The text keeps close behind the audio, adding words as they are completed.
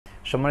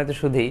সম্মানিত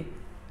সুধী,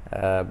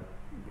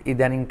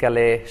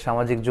 ইদানিংকালে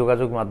সামাজিক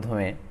যোগাযোগ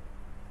মাধ্যমে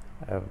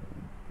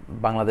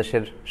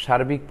বাংলাদেশের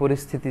সার্বিক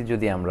পরিস্থিতি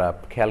যদি আমরা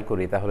খেয়াল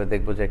করি তাহলে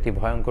দেখব যে একটি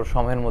ভয়ঙ্কর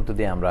সময়ের মধ্য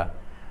দিয়ে আমরা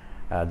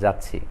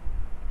যাচ্ছি।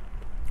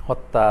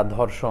 হত্যা,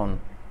 ধর্ষণ,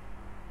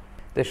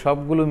 তো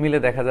সবগুলো মিলে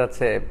দেখা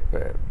যাচ্ছে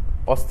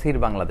অস্থির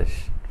বাংলাদেশ।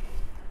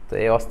 তো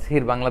এই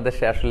অস্থির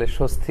বাংলাদেশে আসলে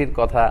স্বস্তির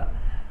কথা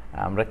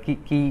আমরা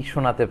কি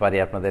শোনাতে পারি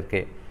আপনাদেরকে,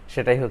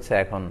 সেটাই হচ্ছে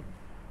এখন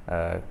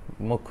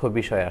মুখ্য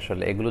বিষয়।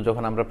 আসলে এগুলো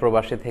যখন আমরা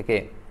প্রবাসী থেকে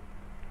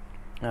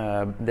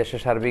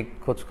দেশের সার্বিক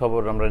খোঁজ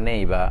খবর আমরা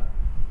নেই বা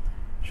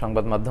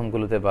সংবাদ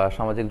মাধ্যমগুলোতে বা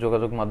সামাজিক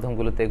যোগাযোগ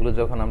মাধ্যমগুলোতে এগুলো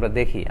যখন আমরা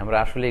দেখি, আমরা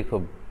আসলেই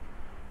খুব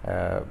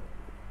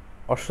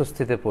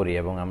অস্বস্তিতে পড়ি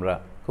এবং আমরা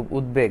খুব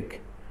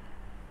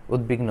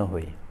উদ্বিগ্ন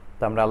হই।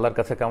 তো আমরা আল্লাহর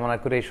কাছে কামনা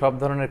করি এই সব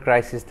ধরনের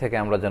ক্রাইসিস থেকে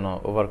আমরা যেন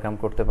ওভারকাম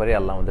করতে পারি।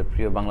 আল্লাহ আমাদের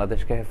প্রিয়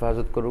বাংলাদেশকে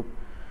হেফাজত করুক।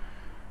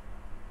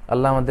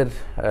 আল্লাহ আমাদের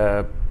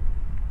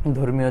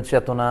ধর্মীয়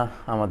চেতনা,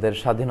 আমাদের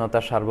স্বাধীনতা,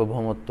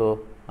 সার্বভৌমত্ব,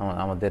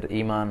 আমাদের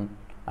ঈমান,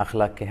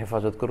 আখলাককে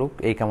হেফাজত করুক,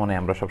 এই কামনায়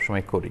আমরা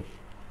সবসময় করি।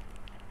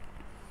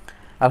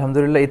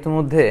 আলহামদুলিল্লাহ,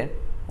 ইতিমধ্যে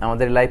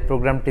আমাদের লাইভ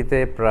প্রোগ্রামটিতে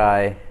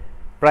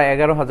প্রায়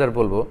 11,000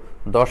 বলবো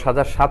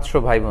 10,700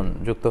 ভাই বোন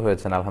যুক্ত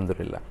হয়েছেন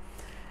আলহামদুলিল্লাহ,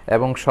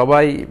 এবং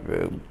সবাই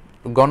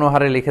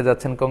গণহারে লিখে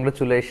যাচ্ছেন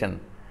কংগ্রেচুলেশন।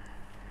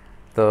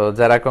 তো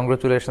যারা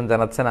কংগ্রেচুলেশন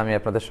জানাচ্ছেন আমি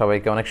আপনাদের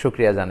সবাইকে অনেক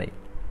শুকরিয়া জানাই।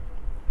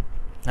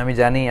 আমি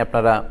জানি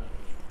আপনারা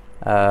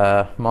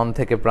মন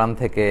থেকে প্রাণ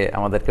থেকে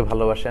আমাদেরকে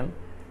ভালোবাসেন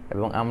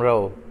এবং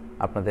আমরাও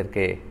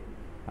আপনাদেরকে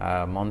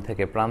মন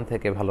থেকে প্রাণ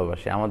থেকে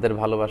ভালোবাসি। আমাদের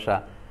ভালোবাসা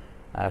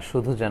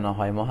শুধু যেন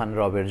হয় মহান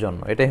রবের জন্য,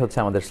 এটাই হচ্ছে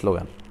আমাদের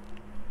স্লোগান।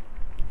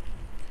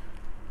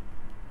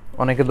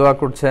 অনেকে দোয়া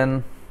করছেন।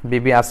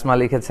 বিবি আসমা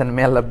লিখেছেন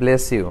মে আল্লাহ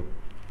ব্লেস ইউ।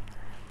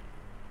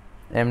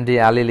 এমডি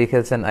আলী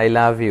লিখেছেন I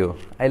love you.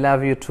 I love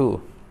you two.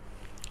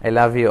 I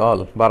love you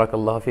all.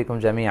 বারাকাল্লাহু ফিকুম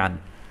জামিআন।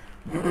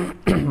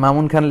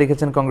 Mamun Khan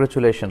লিখেছেন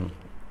congratulation.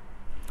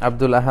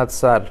 Abdul Ahad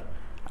sir,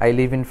 I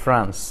live in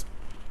France.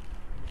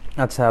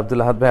 আচ্ছা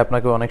আব্দুল আহাদ ভাই,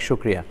 আপনাকে অনেক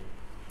শুক্রিয়া।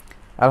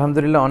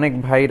 আলহামদুলিল্লাহ, অনেক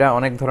ভাইরা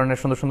অনেক ধরনের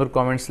সুন্দর সুন্দর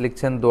কমেন্টস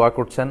লিখছেন, দোয়া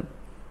করছেন।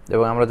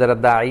 এবং আমরা যারা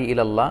দাঈ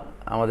ইলাল্লাহ,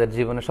 আমাদের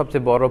জীবনে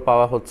সবচেয়ে বড়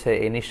পাওয়া হচ্ছে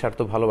এই নিঃস্বার্থ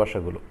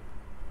ভালোবাসাগুলো।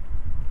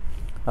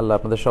 আল্লাহ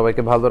আপনাদের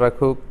সবাইকে ভালো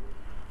রাখুক।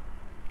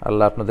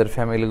 আল্লাহ আপনাদের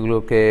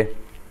ফ্যামিলিগুলোকে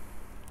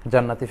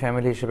জান্নাতি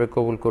ফ্যামিলি হিসেবে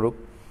কবুল করুক।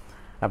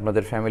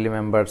 আপনাদের ফ্যামিলি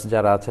মেম্বার্স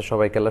যারা আছে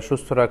সবাইকে আল্লাহ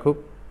সুস্থ রাখুক।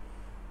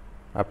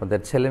 আপনাদের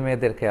ছেলে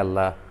মেয়েদেরকে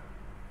আল্লাহ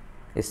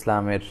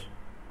ইসলামের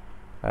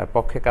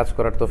পক্ষে কাজ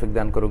করার তৌফিক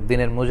দান করুক,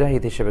 দিনের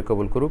মুজাহিদ হিসেবে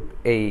কবুল করুক,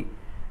 এই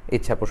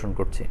ইচ্ছা পোষণ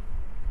করছি।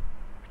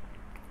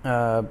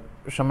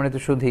 সম্মানিত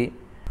সুধী,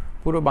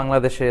 পুরো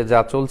বাংলাদেশে যা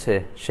চলছে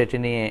সেটি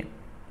নিয়ে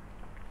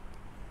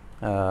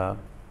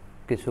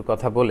কিছু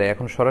কথা বলে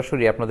এখন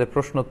সরাসরি আপনাদের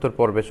প্রশ্নোত্তর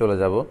পর্বে চলে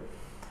যাব।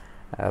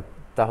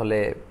 তাহলে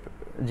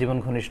জীবন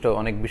ঘনিষ্ঠ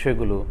অনেক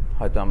বিষয়গুলো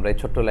হয়তো আমরা এই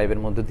ছোট্ট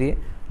লাইভের মধ্য দিয়ে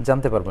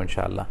জানতে পারবো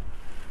ইনশাআল্লাহ।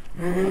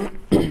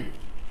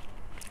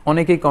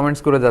 অনেকেই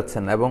কমেন্টস করে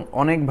যাচ্ছেন এবং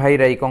অনেক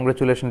ভাইরাই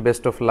কংগ্রেচুলেশন,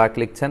 বেস্ট অফ লাক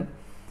লিখছেন।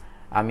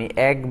 আমি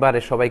একবারে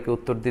সবাইকে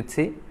উত্তর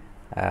দিচ্ছি।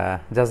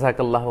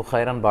 জাযাকাল্লাহু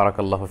খায়রান,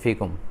 বারাকাল্লাহু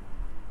ফিকুম।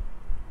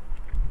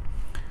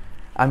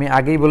 আমি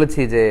আগেই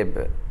বলেছি যে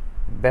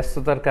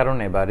ব্যস্ততার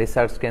কারণে বা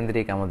রিসার্চ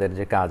কেন্দ্রিক আমাদের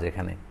যে কাজ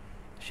এখানে,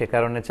 সে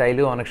কারণে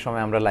চাইলেও অনেক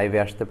সময় আমরা লাইভে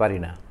আসতে পারি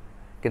না।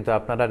 কিন্তু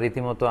আপনারা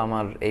রীতিমতো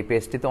আমার এই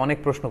পেজটিতে অনেক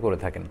প্রশ্ন করে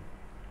থাকেন।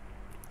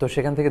 তো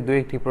সেখান থেকে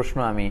 2-1টি প্রশ্ন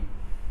আমি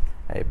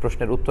এই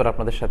প্রশ্নের উত্তর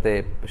আপনাদের সাথে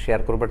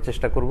শেয়ার করবার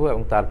চেষ্টা করব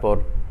এবং তারপর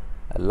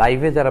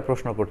লাইভে যারা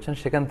প্রশ্ন করছেন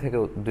সেখান থেকে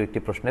 2-1টি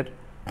প্রশ্নের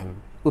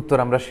উত্তর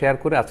আমরা শেয়ার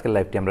করে আজকের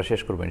লাইভটি আমরা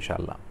শেষ করব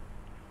ইনশাআল্লাহ।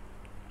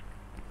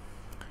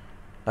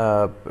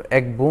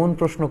 এক বোন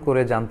প্রশ্ন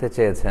করে জানতে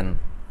চেয়েছেন,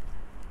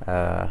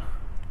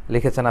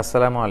 লিখেছেন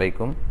আসসালামু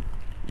আলাইকুম।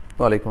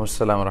 ওয়ালাইকুম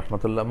আসসালাম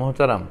রহমতুল্লাহ।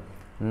 মোহতারাম,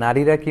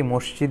 নারীরা কি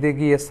মসজিদে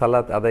গিয়ে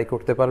সালাত আদায়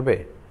করতে পারবে?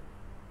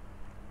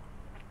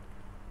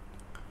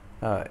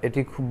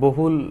 এটি খুব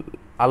বহুল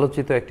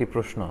আলোচিত একটি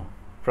প্রশ্ন।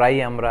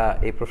 প্রায়ই আমরা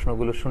এই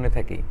প্রশ্নগুলো শুনে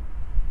থাকি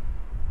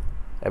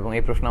এবং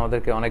এই প্রশ্ন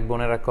আমাদেরকে অনেক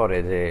বোনেরা করে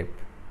যে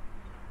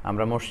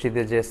আমরা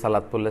মসজিদে যে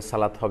সালাত পড়লে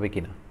সালাত হবে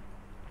কিনা।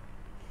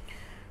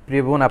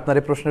 প্রিয় বোন, আপনার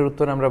এই প্রশ্নের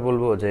উত্তর আমরা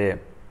বলবো যে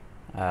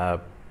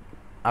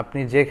আপনি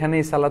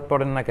যেখানেই সালাত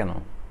পড়েন না কেন,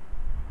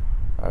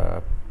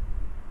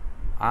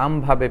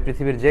 আমভাবে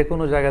পৃথিবীর যে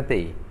কোনো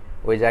জায়গাতেই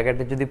ওই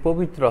জায়গাটি যদি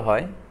পবিত্র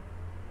হয়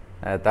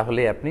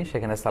তাহলেই আপনি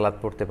সেখানে সালাত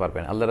পড়তে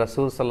পারবেন। আল্লাহ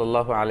রাসূল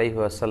সাল্লাল্লাহু আলাইহি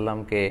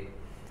ওয়াসাল্লামকে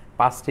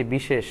 5টি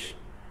বিশেষ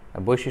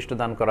বৈশিষ্ট্য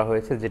দান করা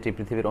হয়েছে যেটি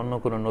পৃথিবীর অন্য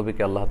কোনো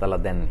নবীকে আল্লাহ তাআলা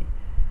দেননি।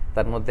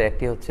 তার মধ্যে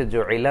একটি হচ্ছে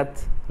জুইলাত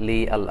লি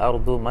আল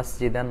আরদু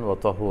মাসজিদান ওয়া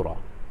তাহুরা।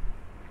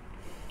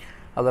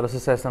 আল্লাহ রাসূল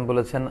সাল্লাল্লাহু আলাইহি ওয়াসাল্লাম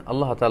বলেছেন,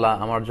 আল্লাহ তাআলা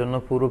আমার জন্য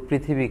পুরো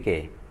পৃথিবীকে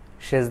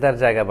সেজদার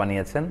জায়গা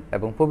বানিয়েছেন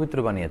এবং পবিত্র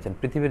বানিয়েছেন।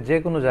 পৃথিবীর যে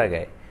কোনো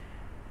জায়গায়,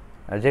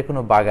 যে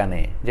কোনো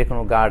বাগানে, যে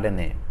কোনো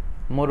গার্ডেনে,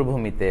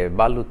 মরুভূমিতে,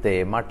 বালুতে,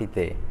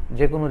 মাটিতে,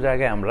 যে কোনো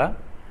জায়গায় আমরা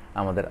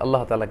আমাদের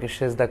আল্লাহ তাআলাকে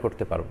সেজদা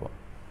করতে পারবো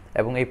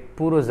এবং এই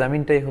পুরো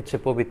জমিনটাই হচ্ছে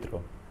পবিত্র।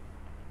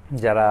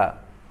 যারা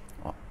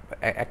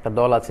একটা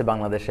দল আছে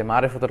বাংলাদেশে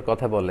মারেফতের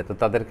কথা বলে, তো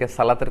তাদেরকে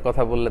সালাতের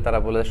কথা বললে তারা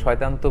বলে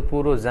শয়তান তো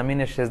পুরো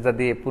জামিনের সেজদা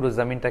দিয়ে পুরো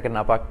জামিনটাকে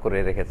নাপাক করে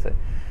রেখেছে,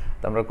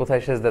 তো আমরা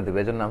কোথায় সেজদা দেবো,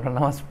 এই জন্য আমরা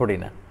নামাজ পড়ি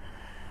না।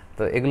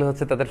 তো এগুলো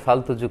হচ্ছে তাদের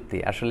ফালতু যুক্তি।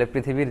 আসলে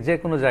পৃথিবীর যে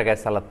কোনো জায়গায়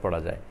সালাত পড়া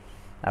যায়,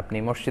 আপনি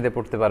মসজিদে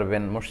পড়তে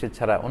পারবেন, মসজিদ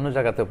ছাড়া অন্য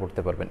জায়গাতেও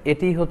পড়তে পারবেন।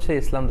 এটিই হচ্ছে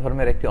ইসলাম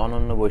ধর্মের একটি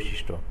অনন্য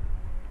বৈশিষ্ট্য।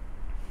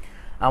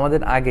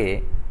 আমাদের আগে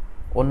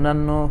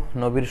অন্যান্য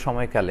নবীর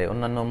সময়কালে,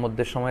 অন্যান্য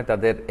উম্মতদের সময়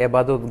তাদের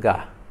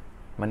এবাদতগাহ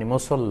মানে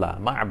মুসল্লা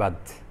মা'বাদ,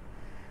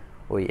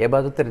 ওই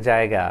এবাদতের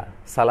জায়গা,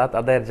 সালাত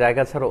আদায়ের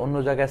জায়গা ছাড়া অন্য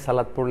জায়গায়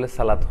সালাত পড়লে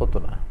সালাত হতো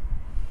না।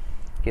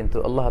 কিন্তু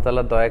আল্লাহ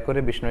তাআলা দয়া করে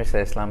বিষ্ণু ঈসা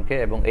ইসলামকে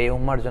এবং এই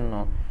উম্মার জন্য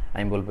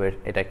আমি বলবো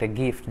এটা একটা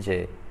গিফট যে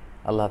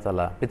আল্লাহ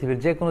তাআলা পৃথিবীর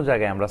যে কোনো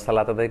জায়গায় আমরা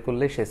সালাত আদায়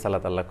করলে সেই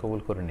সালাত আল্লাহ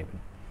কবুল করে নেবেন।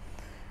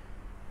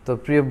 তো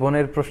প্রিয়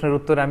বোনের প্রশ্নের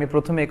উত্তরে আমি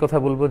প্রথমে এই কথা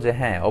বলবো যে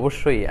হ্যাঁ,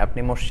 অবশ্যই আপনি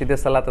মসজিদে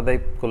সালাত আদায়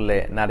করলে,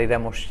 নারীরা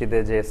মসজিদে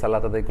যে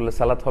সালাত আদায় করলে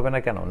সালাত হবে না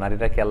কেন?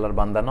 নারীরা কি আল্লাহর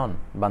বান্দা নন,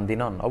 বান্দি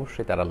নন?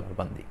 অবশ্যই তারা আল্লাহর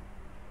বান্দি।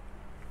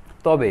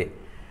 তবে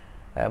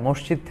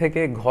মসজিদ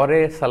থেকে ঘরে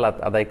সালাত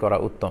আদায় করা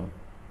উত্তম,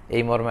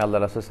 এই মর্মে আল্লাহ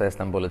রাসূল সাল্লাল্লাহু আলাইহি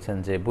ওয়াসাল্লাম বলেছেন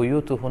যে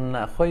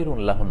বুয়ুতুহুন্না খায়রুন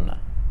লাহুন্না,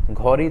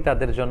 ঘরই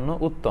তাদের জন্য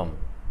উত্তম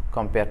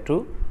কম্পেয়ার টু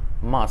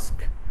মস্ক।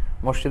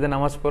 মসজিদে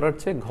নামাজ পড়ার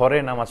চেয়ে ঘরে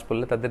নামাজ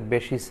পড়লে তাদের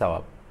বেশি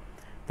সওয়াব।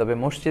 তবে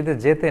মসজিদে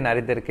যেতে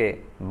নারীদেরকে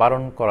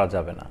বারণ করা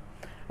যাবে না।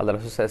 আল্লাহ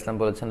রাসূল সাল্লাল্লাহু আলাইহি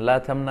ওয়াসাল্লাম বলেছেন লা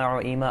তামনাউ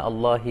ইমা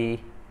আল্লাহি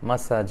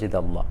মাসাজিদ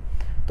আল্লাহ,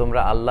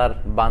 তোমরা আল্লাহর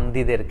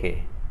বান্দীদেরকে,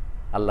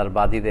 আল্লাহর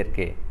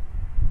বাদীদেরকে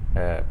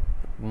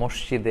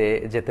মসজিদে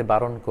যেতে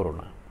বারণ করো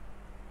না।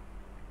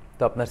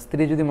 তো আপনার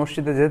স্ত্রী যদি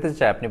মসজিদে যেতে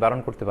চায় আপনি বারণ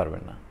করতে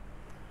পারবেন না,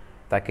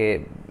 তাকে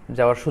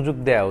যাওয়ার সুযোগ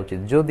দেওয়া উচিত।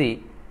 যদি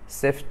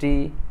সেফটি,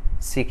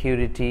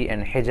 সিকিউরিটি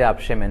অ্যান্ড হেজাব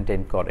সে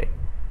মেনটেন করে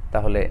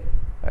তাহলে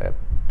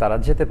তারা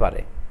যেতে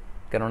পারে।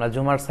 কেননা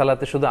জুমার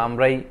সালাতে শুধু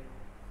আমরাই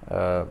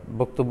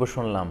বক্তব্য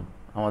শুনলাম,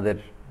 আমাদের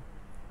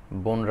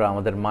বোনরা,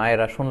 আমাদের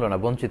মায়েরা শুনলো না,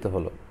 বঞ্চিত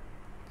হলো।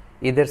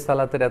 ঈদের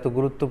সালাতের এত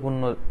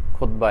গুরুত্বপূর্ণ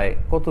খুতবায়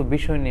কত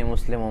বিষয় নিয়ে,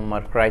 মুসলিম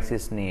উম্মার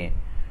ক্রাইসিস নিয়ে,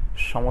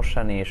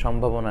 সমস্যা নিয়ে,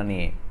 সম্ভাবনা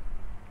নিয়ে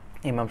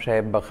ইমাম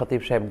সাহেব বা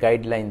খতিব সাহেব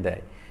গাইডলাইন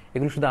দেয়,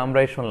 এগুলো শুধু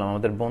আমরাই শুনলাম,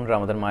 আমাদের বোনরা,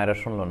 আমাদের মায়েরা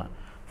শুনলো না।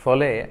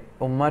 ফলে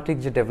উম্মাটিক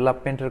যে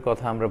ডেভেলপমেন্টের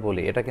কথা আমরা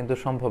বলি এটা কিন্তু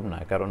সম্ভব না,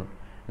 কারণ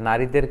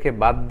নারীদেরকে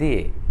বাদ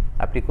দিয়ে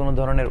আপনি কোনো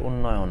ধরনের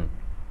উন্নয়ন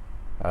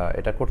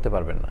এটা করতে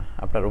পারবেন না।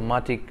 আপনার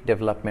উম্মাটিক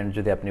ডেভেলপমেন্ট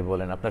যদি আপনি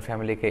বলেন, আপনার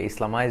ফ্যামিলিকে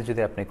ইসলামাইজ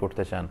যদি আপনি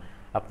করতে চান,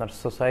 আপনার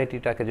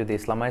সোসাইটিটাকে যদি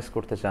ইসলামাইজ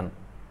করতে চান,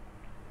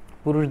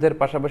 পুরুষদের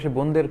পাশাপাশি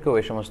বোনদেরকেও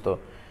এই সমস্ত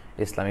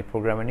ইসলামিক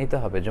প্রোগ্রামে নিতে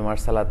হবে। জুমার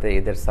সালাতে,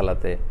 ঈদের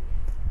সালাতে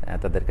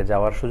তাদেরকে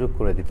যাওয়ার সুযোগ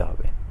করে দিতে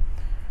হবে।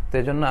 তো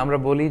এই জন্য আমরা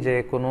বলি যে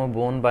কোনো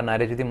বোন বা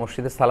নারী যদি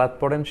মসজিদে সালাত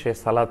পড়েন সে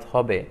সালাত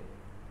হবে,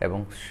 এবং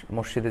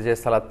মসজিদে যে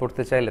সালাত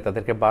পড়তে চাইলে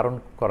তাদেরকে বারণ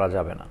করা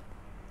যাবে না।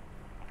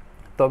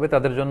 তবে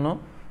তাদের জন্য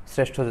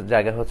শ্রেষ্ঠ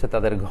জায়গা হচ্ছে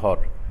তাদের ঘর,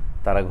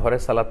 তারা ঘরে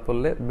সালাত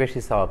পড়লে বেশি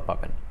সওয়াব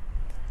পাবেন।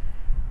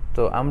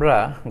 তো আমরা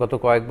গত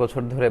কয়েক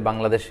বছর ধরে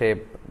বাংলাদেশে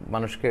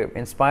মানুষকে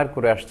ইন্সপায়ার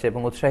করে আসছি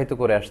এবং উৎসাহিত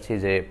করে আসছি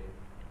যে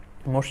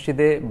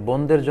মসজিদে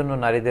বোনদের জন্য,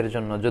 নারীদের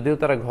জন্য, যদিও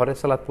তারা ঘরে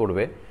সালাত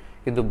পড়বে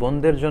কিন্তু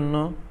বোনদের জন্য,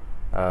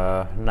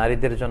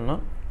 নারীদের জন্য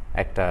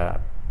একটা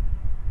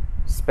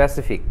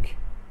স্পেসিফিক,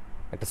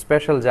 একটা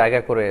স্পেশাল জায়গা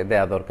করে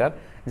দেয়া দরকার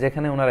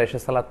যেখানে ওনারা এসে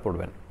সালাত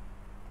পড়বেন,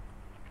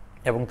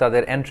 এবং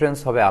তাদের এন্ট্রেন্স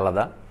হবে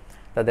আলাদা,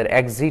 তাদের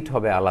এক্সিট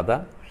হবে আলাদা,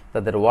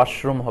 তাদের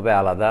ওয়াশরুম হবে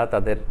আলাদা,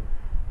 তাদের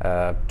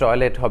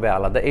টয়লেট হবে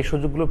আলাদা। এই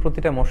সুযোগগুলো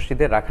প্রতিটা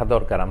মসজিদে রাখা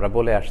দরকার, আমরা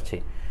বলে আসছি।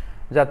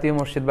 জাতীয়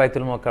মসজিদ,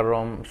 বাইতুল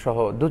মোকাররম সহ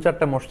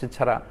 2-4টা মসজিদ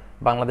ছাড়া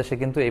বাংলাদেশে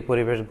কিন্তু এই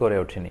পরিবেশ গড়ে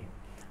ওঠেনি।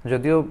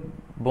 যদিও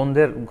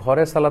বোনদের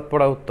ঘরে সালাত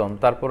পড়া উত্তম,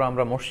 তারপর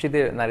আমরা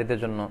মসজিদে নারীদের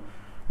জন্য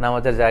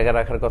নামাজের জায়গা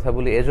রাখার কথা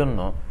বলি এজন্য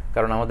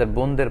কারণ আমাদের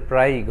বোনদের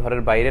প্রায়ই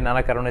ঘরের বাইরে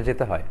নানা কারণে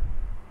যেতে হয়।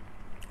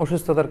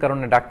 অসুস্থতার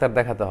কারণে ডাক্তার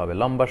দেখাতে হবে,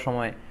 লম্বা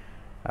সময়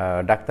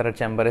ডাক্তারের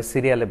চেম্বারে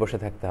সিরিয়ালে বসে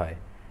থাকতে হয়,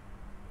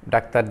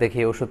 ডাক্তার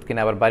দেখিয়ে ওষুধ কিনে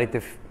আবার বাড়িতে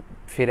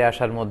ফিরে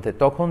আসার মধ্যে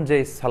তখন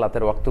যেই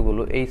সালাতের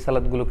ওয়াক্তগুলো, এই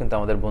সালাতগুলো কিন্তু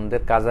আমাদের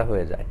বোনদের কাজা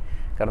হয়ে যায়,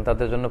 কারণ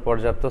তাদের জন্য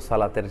পর্যাপ্ত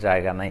সালাতের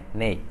জায়গা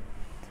নেই।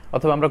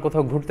 অথবা আমরা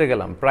কোথাও ঘুরতে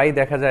গেলাম, প্রায়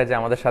দেখা যায় যে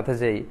আমাদের সাথে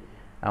যেই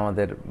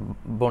আমাদের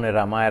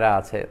বোনেরা, মায়েরা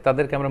আছে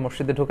তাদেরকে আমরা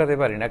মসজিদে ঢোকাতে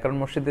পারি না, কারণ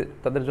মসজিদে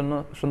তাদের জন্য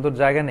সুন্দর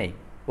জায়গা নেই,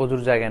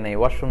 অজুর জায়গা নেই,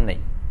 ওয়াশরুম নেই।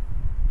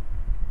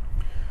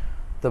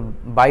 তো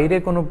বাইরে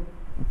কোনো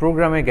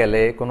প্রোগ্রামে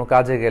গেলে, কোনো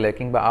কাজে গেলে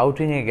কিংবা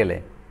আউটিংয়ে গেলে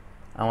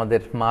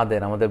আমাদের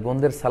মাদের, আমাদের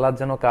বোনদের সালাত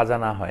যেন কাজা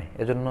না হয়,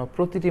 এজন্য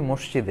প্রতিটি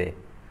মসজিদে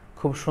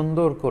খুব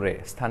সুন্দর করে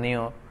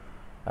স্থানীয়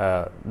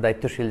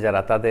দায়িত্বশীল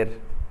যারা, তাদের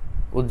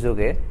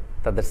উদ্যোগে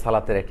তাদের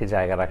সালাতের একটি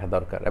জায়গা রাখা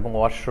দরকার এবং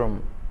ওয়াশরুম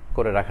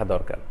করে রাখা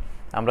দরকার।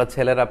 আমরা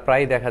ছেলেরা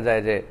প্রায় দেখা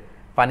যায় যে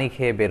পানি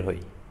খেয়ে বের হই,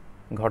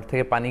 ঘর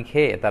থেকে পানি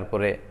খেয়ে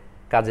তারপরে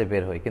কাজে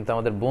বের হই, কিন্তু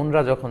আমাদের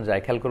বোনরা যখন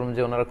যায় খেয়াল করুন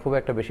যে ওনারা খুব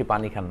একটা বেশি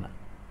পানি খান না।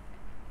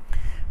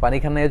 পানি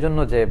খান না এজন্য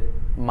যে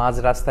মাঝ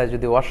রাস্তায়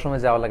যদি ওয়াশরুমে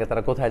যাওয়া লাগে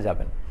তারা কোথায়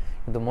যাবেন,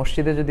 কিন্তু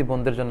মসজিদে যদি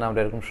বোনদের জন্য আমরা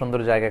এরকম সুন্দর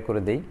জায়গা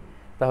করে দিই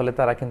তাহলে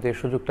তারা কিন্তু এই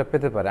সুযোগটা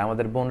পেতে পারে।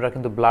 আমাদের বোনরা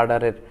কিন্তু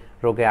ব্লাডারের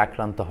রোগে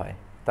আক্রান্ত হয়,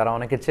 তারা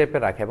অনেকে চেপে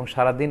রাখে এবং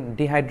সারাদিন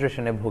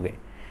ডিহাইড্রেশনে ভোগে।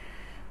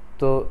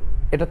 তো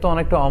এটা তো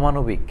অনেকটা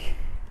অমানবিক।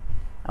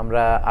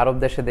 আমরা আরব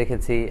দেশে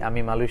দেখেছি, আমি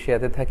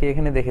মালয়েশিয়াতে থাকি,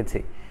 এখানে দেখেছি,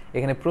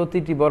 এখানে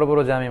প্রতিটি বড়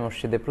বড় জামি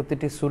মসজিদে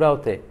প্রতিটি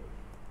সূরাতে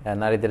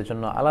নারীদের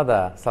জন্য আলাদা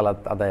সালাত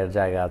আদায়ের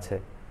জায়গা আছে,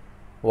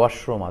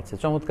 ওয়াশরুম আছে,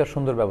 চমৎকার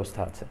সুন্দর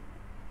ব্যবস্থা আছে।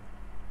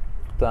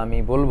 তো আমি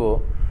বলবো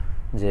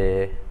যে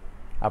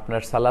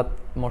আপনার সালাত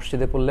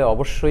মসজিদে পড়লে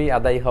অবশ্যই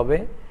আদায় হবে,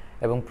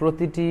 এবং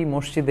প্রতিটি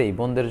মসজিদেই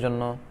বোনদের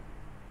জন্য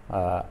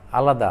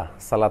আলাদা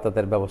সালাত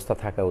আদায়ের ব্যবস্থা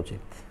থাকা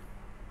উচিত।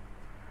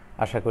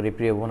 আশা করি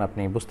প্রিয় বোন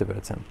আপনি বুঝতে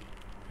পেরেছেন।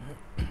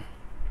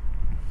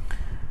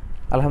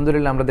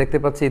 আলহামদুলিল্লাহ, আমরা দেখতে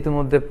পাচ্ছি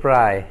ইতিমধ্যে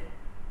প্রায়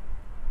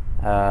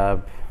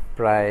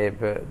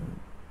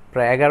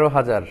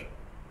 11,000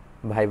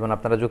 ভাই বোন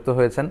আপনারা যুক্ত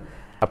হয়েছেন।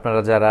 আপনারা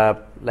যারা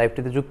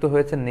লাইভটিতে যুক্ত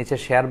হয়েছেন, নিচে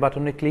শেয়ার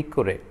বাটনে ক্লিক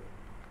করে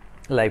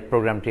লাইভ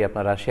প্রোগ্রামটি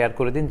আপনারা শেয়ার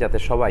করে দিন, যাতে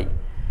সবাই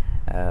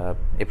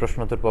এই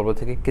প্রশ্নোত্তর পর্ব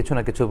থেকে কিছু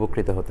না কিছু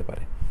উপকৃত হতে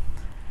পারে।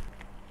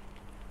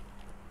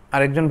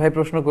 আরেকজন ভাই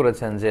প্রশ্ন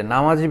করেছেন যে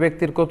নামাজি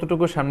ব্যক্তির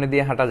কতটুকু সামনে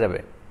দিয়ে হাঁটা যাবে।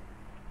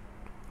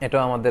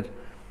 এটাও আমাদের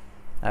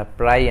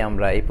প্রায়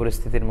আমরা এই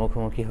পরিস্থিতির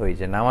মুখোমুখি হই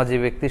যে নামাজি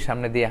ব্যক্তির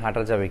সামনে দিয়ে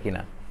হাঁটা যাবে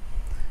কিনা।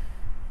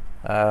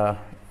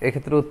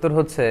 এক্ষেত্রে উত্তর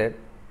হচ্ছে,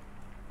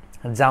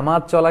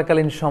 জামাত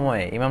চলাকালীন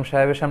সময়ে ইমাম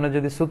সাহেবের সামনে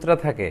যদি সূত্রা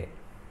থাকে,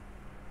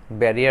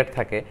 ব্যারিয়ার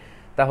থাকে,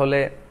 তাহলে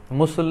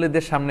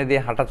মুসল্লিদের সামনে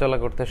দিয়ে হাঁটা চলা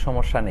করতে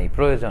সমস্যা নেই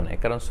প্রয়োজনে,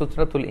 কারণ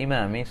সূত্রাতুল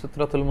ইমামি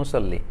সূত্রাতুল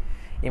মুসল্লি,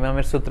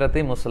 ইমামের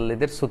সূত্রাতেই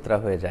মুসল্লিদের সূত্রা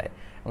হয়ে যায়।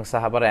 এবং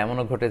সাহাবারা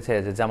এমনও ঘটেছে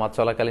যে জামাত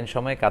চলাকালীন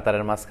সময়ে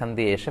কাতারের মাঝখান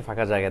দিয়ে এসে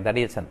ফাঁকা জায়গায়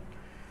দাঁড়িয়েছেন,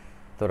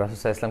 তো রাসূল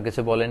সাল্লাল্লাহু আলাইহি ওয়াসাল্লাম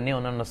কিছু বলেননি,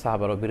 অন্যান্য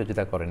সাহাবারও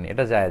বিরোধিতা করেননি,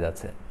 এটা জায়েজ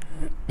আছে।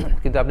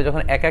 কিন্তু আপনি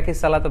যখন একাকী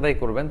সালাত আদায়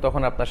করবেন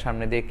তখন আপনার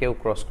সামনে দিয়ে কেউ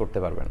ক্রস করতে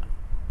পারবে না,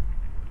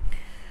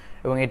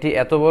 এবং এটি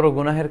এত বড়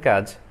গুনাহের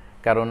কাজ,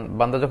 কারণ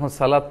বান্দা যখন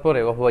সালাত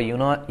পড়ে ওহুয়া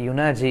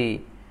ইউনাজি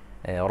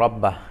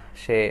রব্বাহ,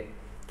 সে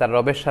তার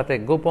রবের সাথে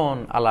গোপন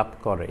আলাপ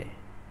করে,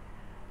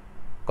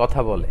 কথা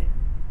বলে,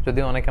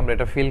 যদিও অনেকে আমরা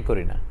এটা ফিল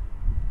করি না।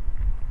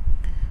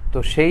 তো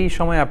সেই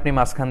সময় আপনি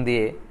মাঝখান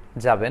দিয়ে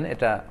যাবেন,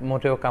 এটা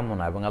মোটেও কাম্য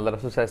না। এবং আল্লাহ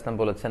রাসূল সাল্লাল্লাহু আলাইহি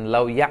ওয়াসাল্লাম বলেছেন,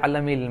 লাউ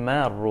ইয়ালামিল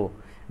মারু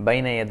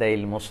বাইনা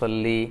ইয়াদাইল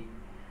মুসাল্লি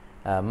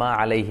মা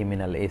আলাইহি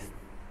মিনাল ইসম,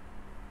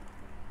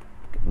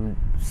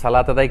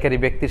 সালাত আদায়কারী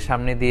ব্যক্তির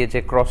সামনে দিয়ে যে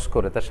ক্রস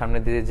করে, তার সামনে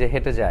দিয়ে যে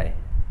হেঁটে যায়,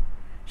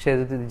 সে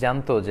যদি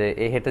জানতো যে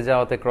এই হেঁটে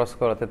যাওয়াতে ক্রস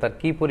করাতে তার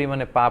কি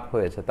পরিমাণে পাপ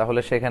হয়েছে, তাহলে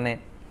সেখানে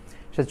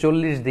সে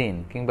 40 দিন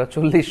কিংবা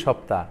 40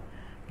 সপ্তাহ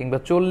কিংবা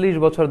 40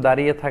 বছর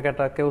দাঁড়িয়ে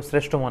থাকাটাকেও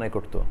শ্রেষ্ঠ মনে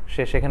করতো।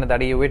 সে সেখানে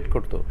দাঁড়িয়ে ওয়েট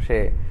করতো, সে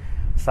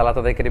সালাত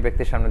আদায়কারী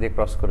ব্যক্তির সামনে দিয়ে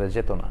ক্রস করে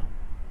যেত না।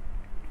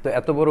 তো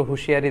এত বড়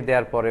হুঁশিয়ারি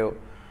দেওয়ার পরেও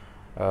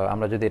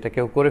আমরা যদি এটা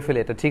কেউ করে ফেলি,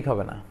 এটা ঠিক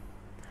হবে না।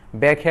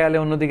 বেখেয়ালে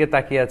অন্যদিকে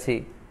তাকিয়ে আছি,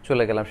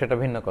 চলে গেলাম, সেটা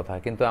ভিন্ন কথা,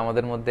 কিন্তু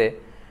আমাদের মধ্যে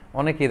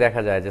অনেকেই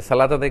দেখা যায় যে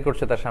সালাত আদায়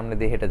করছে, তার সামনে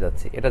দিয়ে হেঁটে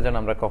যাচ্ছি, এটা যেন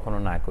আমরা কখনো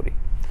না করি।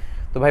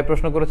 তো ভাই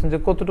প্রশ্ন করেছেন যে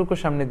কতটুকু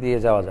সামনে দিয়ে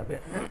যাওয়া যাবে।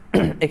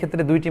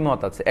 এক্ষেত্রে দুইটি মত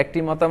আছে। একটি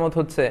মতামত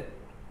হচ্ছে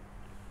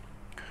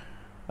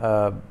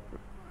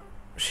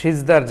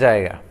সিজদার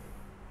জায়গা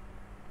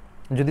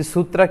যদি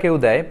সূত্রা কেউ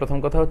দেয়, প্রথম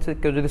কথা হচ্ছে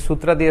কেউ যদি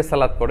সূত্রা দিয়ে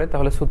সালাত পড়ে,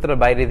 তাহলে সূত্রার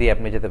বাইরে দিয়ে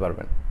আপনি যেতে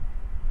পারবেন,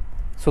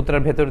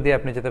 সূত্রার ভেতর দিয়ে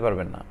আপনি যেতে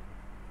পারবেন না,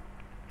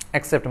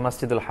 এক্সেপ্ট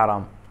মসজিদুল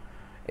হারাম,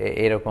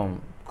 এরকম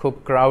খুব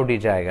ক্রাউডি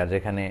জায়গা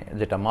যেখানে,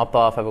 যেটা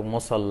মাতাফ এবং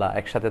মুসাল্লা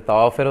একসাথে,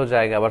 তাওয়াফেরও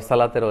জায়গা আবার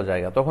সালাতেরও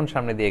জায়গা, তখন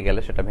সামনে দিয়ে গেলে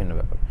সেটা ভিন্ন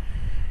ব্যাপার।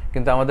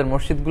 কিন্তু আমাদের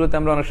মসজিদগুলোতে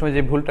আমরা অনেক সময়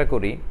যে ভুলটা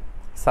করি,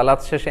 সালাত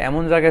শেষে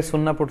এমন জায়গায়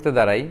সুন্নাহ পড়তে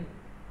দাঁড়াই,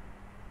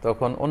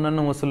 তখন অন্যান্য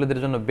মুসল্লিদের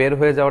জন্য বের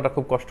হয়ে যাওয়াটা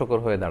খুব কষ্টকর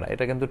হয়ে দাঁড়ায়,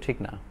 এটা কিন্তু ঠিক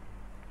না।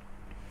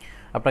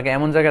 আপনাকে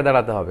এমন জায়গায়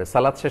দাঁড়াতে হবে,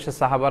 সালাত শেষে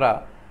সাহাবারা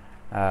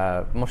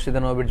মসজিদে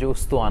নববীর যে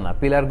উস্তুয়ানা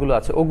পিলারগুলো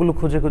আছে, ওগুলো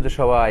খুঁজে খুঁজে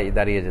সবাই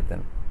দাঁড়িয়ে যেতেন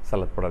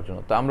সালাত পড়ার জন্য।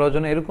 তো আমরাও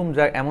যেন এরকম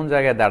এমন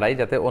জায়গায় দাঁড়াই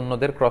যাতে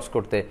অন্যদের ক্রস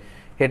করতে,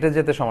 হেঁটে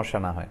যেতে সমস্যা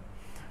না হয়।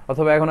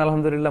 অথবা এখন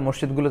আলহামদুলিল্লাহ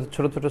মসজিদগুলোতে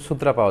ছোট ছোট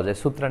সূত্রা পাওয়া যায়,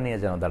 সূত্রা নিয়ে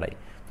যেন দাঁড়াই।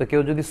 তো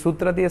কেউ যদি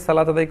সূত্রা দিয়ে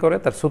সালাত আদায় করে,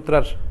 তার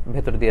সূত্রার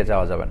ভেতর দিয়ে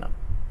যাওয়া যাবে না।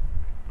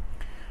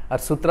 আর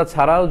সূত্রা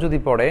ছাড়াও যদি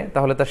পড়ে,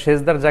 তাহলে তার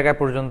সেজদার জায়গা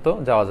পর্যন্ত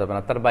যাওয়া যাবে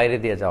না, তার বাইরে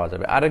দিয়ে যাওয়া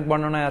যাবে। আরেক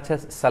বর্ণনায় আছে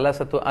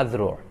সালাসাতু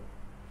আযরু,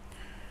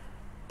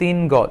 3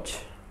 গজ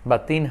বা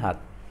 3 হাত।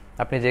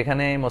 আপনি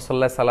যেখানে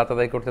মুসাল্লায় সালাত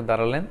আদায় করতে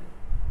দাঁড়ালেন,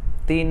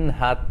 3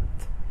 হাত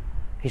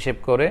হিসেব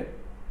করে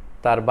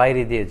তার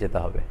বাইরে দিয়ে যেতে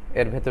হবে,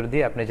 এর ভেতর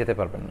দিয়ে আপনি যেতে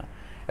পারবেন না।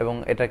 এবং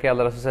এটাকে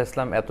আল্লাহ রাসূল সাল্লাল্লাহু আলাইহি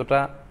ওয়াসাল্লাম এতটা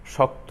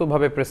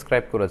শক্তভাবে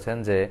প্রেসক্রাইব করেছেন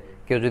যে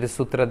কেউ যদি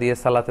সূত্রা দিয়ে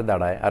সালাতে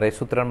দাঁড়ায়, আর এই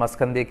সূত্রার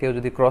মাঝখান দিয়ে কেউ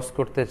যদি ক্রস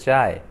করতে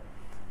চায়,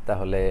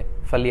 তাহলে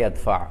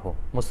ফালিয়াদফাহু,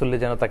 মুসল্লি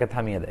যেন তাকে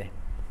থামিয়ে দেয়।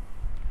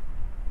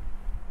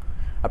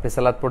 আপনি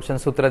সালাত পড়ছেন,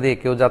 সূত্রা দিয়ে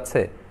কেউ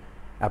যাচ্ছে,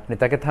 আপনি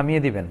তাকে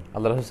থামিয়ে দিবেন।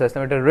 আল্লাহ রাসূল সাল্লাল্লাহু আলাইহি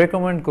ওয়াসাল্লাম এটা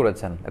রেকমেন্ড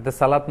করেছেন, এতে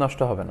সালাত নষ্ট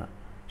হবে না।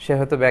 সে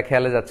হয়তো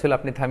বেখেয়ালে যাচ্ছিল,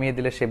 আপনি থামিয়ে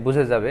দিলে সে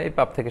বুঝে যাবে, এই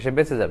পাপ থেকে সে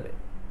বেঁচে যাবে।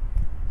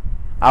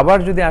 আবার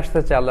যদি আসতে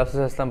চায়, আল্লাহ রাসূল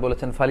সাল্লাল্লাহু আলাইহি ওয়াসাল্লাম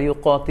বলেছেন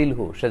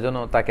ফালিয়ুকাতিলহু, সেজন্য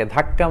তাকে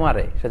ধাক্কা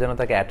মারে, সেজন্য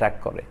তাকে অ্যাটাক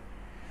করে।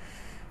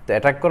 তো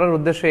অ্যাটাক করার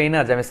উদ্দেশ্য এই না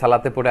যে আমি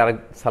সালাতে পড়ে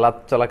সালাত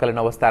চলাকালীন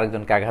অবস্থায়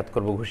আরেকজনকে আঘাত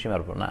করবো, ঘুষি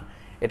মারবো না।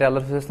 এটা আল্লাহ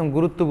রাসূল সাল্লাল্লাহু আলাইহি ওয়াসাল্লাম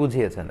গুরুত্ব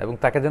বুঝিয়েছেন এবং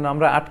তাকে যেন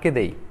আমরা আটকে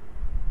দেই,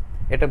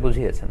 এটা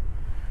বুঝিয়েছেন।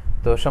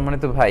 তো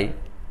সম্মানিত ভাই,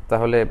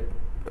 তাহলে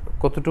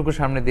কতটুকু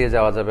সামনে দিয়ে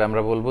যাওয়া যাবে?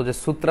 আমরা বলবো যে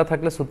সূত্রা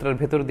থাকলে সূত্রার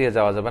ভেতর দিয়ে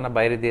যাওয়া যাবে না,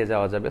 বাইরে দিয়ে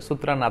যাওয়া যাবে।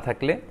 সূত্রা না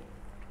থাকলে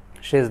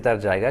সেজদার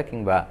জায়গা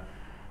কিংবা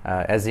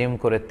অ্যাজিউম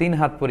করে 3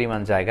 হাত পরিমাণ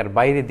জায়গার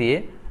বাইরে দিয়ে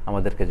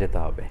আমাদেরকে যেতে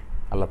হবে।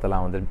 আল্লাহ তাআলা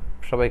আমাদের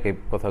সবাইকে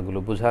কথাগুলো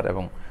বুঝার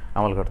এবং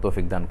আমল করার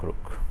তৌফিক দান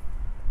করুক।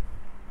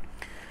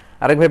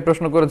 আরেক ভাই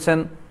প্রশ্ন করেছেন,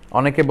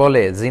 অনেকে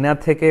বলে জিনা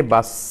থেকে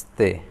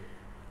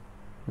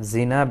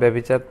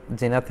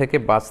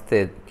বাঁচতে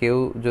কেউ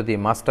যদি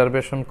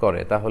মাস্টারবেশন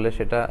করে তাহলে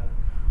সেটা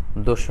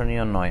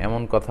দোষণীয় নয়,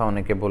 এমন কথা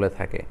অনেকে বলে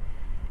থাকে।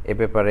 এ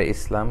ব্যাপারে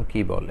ইসলাম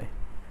কি বলে?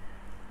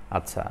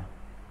 আচ্ছা,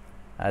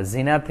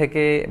 জিনা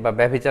থেকে বা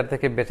ব্যভিচার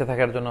থেকে বেঁচে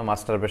থাকার জন্য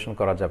মাস্টারবেশন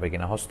করা যাবে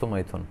কিনা,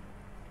 হস্তমৈথুন?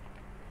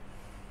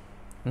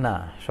 না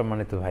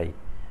সম্মানিত ভাই,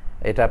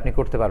 এটা আপনি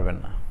করতে পারবেন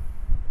না।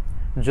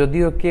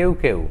 যদিও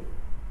কেউ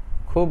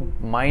খুব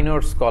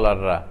মাইনর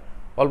স্কলাররা,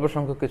 অল্প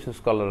সংখ্যক কিছু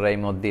স্কলাররা এই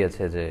মত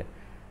দিয়েছে যে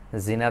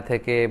জিনা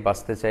থেকে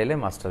বাঁচতে চাইলে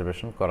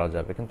মাস্টারবেশন করা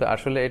যাবে, কিন্তু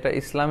আসলে এটা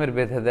ইসলামের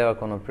বেঁধে দেওয়া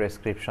কোনো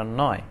প্রেসক্রিপশন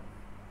নয়।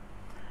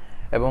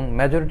 এবং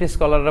মেজরিটি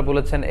স্কলাররা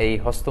বলেছেন এই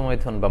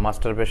হস্তমৈথুন বা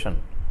মাস্টারবেশন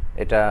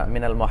এটা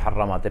মিনাল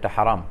মুহাররামাত, এটা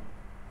হারাম।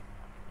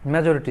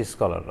 মেজরিটি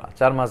স্কলাররা,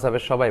 4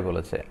 মাযহাবের সবাই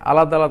বলেছে।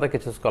 আলাদা আলাদা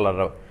কিছু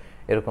স্কলাররা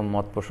এরকম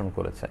মত পোষণ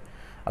করেছে।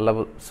 আল্লাহ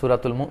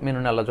সূরাতুল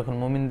মুমিনুন, আল্লাহ যখন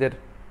মুমিনদের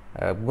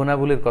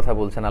গুনাহগুলির কথা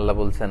বলছেন, আল্লাহ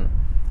বলছেন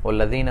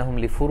ওয়াল্লাযীনা হুম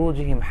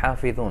লিফুরুজিহিম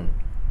হাফিযুন,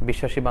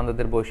 বিশ্বাসী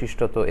বান্দাদের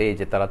বৈশিষ্ট্য তো এই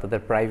যে তারা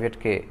তাদের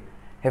প্রাইভেটকে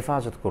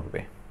হেফাজত করবে,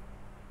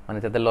 মানে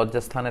তাদের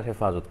লজ্জাস্থানের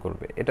হেফাজত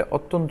করবে। এটা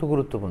অত্যন্ত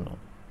গুরুত্বপূর্ণ।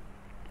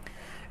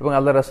 এবং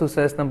আল্লাহ রাসূল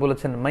সাল্লাল্লাহু আলাইহি ওয়াসাল্লাম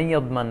বলেছেন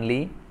মাইয়াদমান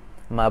লি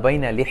মা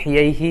বাইনা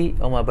লিহিয়াইহি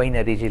ওয়া মা বাইনা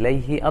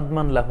রিজলাইহি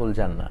আদমান লাহুল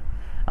জান্নাহ,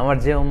 আমার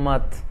যে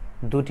উম্মত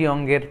 2টি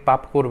অঙ্গের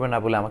পাপ করবে না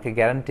বলে আমাকে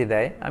গ্যারান্টি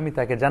দেয়, আমি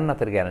তাকে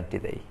জান্নাতের গ্যারান্টি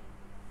দেই।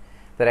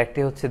 তার একটি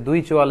হচ্ছে 2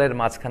 চোয়ালের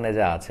মাঝখানে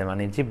যা আছে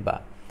মানে জিহ্বা,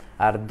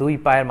 আর 2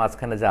 পায়ের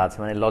মাঝখানে যা আছে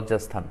মানে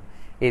লজ্জাস্থান।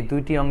 এই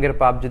 2টি অঙ্গের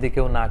পাপ যদি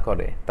কেউ না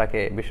করে তাকে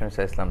বিষ্ণু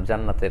ইসলাম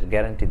জান্নাতের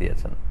গ্যারান্টি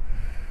দিয়েছেন।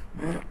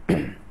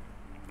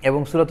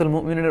 এবং সূরাতুল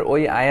মুমিনুনের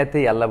ওই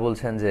আয়াতেই আল্লাহ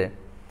বলছেন যে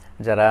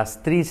যারা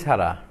স্ত্রী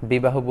ছাড়া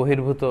বিবাহ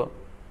বহির্ভূত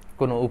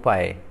কোনো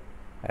উপায়ে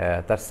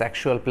তার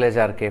সেক্সুয়াল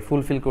প্লেজারকে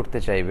ফুলফিল করতে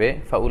চাইবে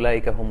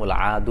ফাউলাইকা হুমুল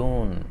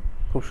আদুন,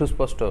 খুব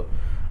সুস্পষ্ট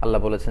আল্লাহ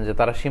বলেছেন যে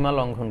তারা সীমা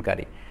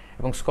লঙ্ঘনকারী।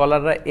 এবং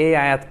স্কলাররা এই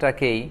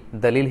আয়াতটাকেই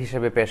দলিল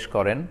হিসেবে পেশ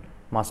করেন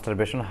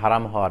মাস্টারবেশন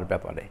হারাম হওয়ার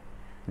ব্যাপারে,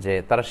 যে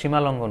তারা সীমা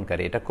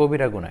লঙ্ঘনকারী, এটা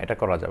কবিরা গুনাহ, এটা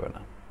করা যাবে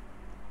না।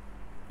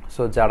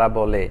 সো যারা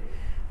বলে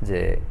যে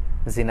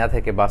জিনা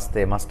থেকে বাঁচতে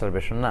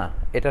মাস্টারবেশন, না,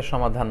 এটা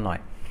সমাধান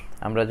নয়।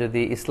 আমরা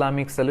যদি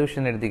ইসলামিক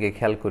সলিউশনের দিকে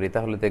খেয়াল করি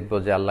তাহলে দেখব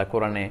যে আল্লাহ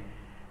কোরআনে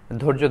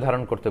ধৈর্য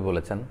ধারণ করতে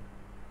বলেছেন,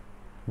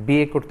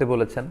 বিয়ে করতে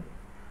বলেছেন,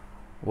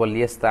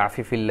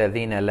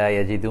 ওয়ালিয়াস্তাফিফিল্লাযীনা লা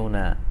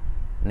ইয়াজিদুনা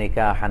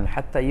নিকাহান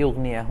হাত্তা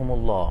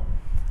ইউগনিয়াহুমুল্লাহ,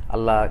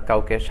 আল্লাহ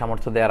কাউকে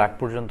সামর্থ্য দেওয়ার আগ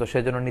পর্যন্ত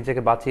সেজন্য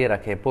নিজেকে বাঁচিয়ে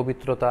রাখে,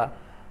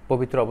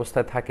 পবিত্র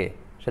অবস্থায় থাকে,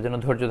 সেজন্য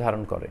ধৈর্য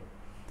ধারণ করে।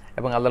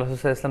 এবং আল্লাহ রাসূল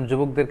সাল্লাল্লাহু আলাইহি ওয়াসাল্লাম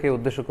যুবকদেরকে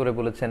উদ্দেশ্য করে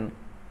বলেছেন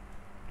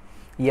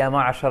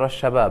ইয়ামা আশারাশ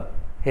শাবাব,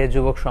 হে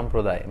যুবক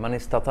সম্প্রদায়, মান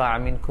ইসতাতা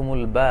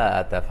মিনকুমুল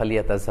বাআতা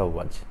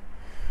ফালিয়াতাযাওয়াজ,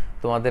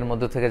 তোমাদের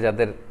মধ্য থেকে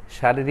যাদের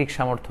শারীরিক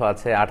সামর্থ্য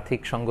আছে,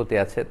 আর্থিক সঙ্গতি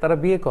আছে, তারা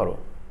বিয়ে করো।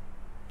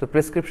 তো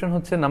প্রেসক্রিপশন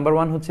হচ্ছে নাম্বার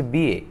 1 হচ্ছে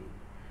বিয়ে।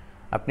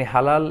 আপনি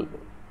হালাল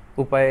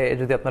উপায়ে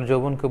যদি আপনার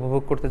যৌবনকে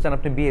উপভোগ করতে চান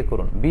আপনি বিয়ে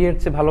করুন। বিয়ের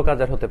চেয়ে ভালো কাজ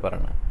আর হতে পারে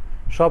না,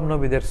 সব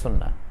নবীদের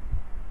সুন্নাহ।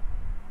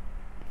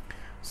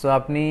 সো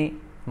আপনি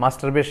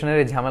মাস্টারবেশনের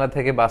এই ঝামেলা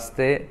থেকে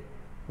বাঁচতে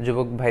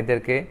যুবক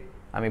ভাইদেরকে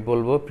আমি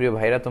বলবো, প্রিয়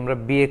ভাইরা তোমরা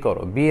বিয়ে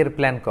করো, বিয়ের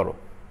প্ল্যান করো।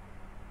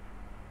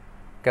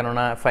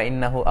 কেননা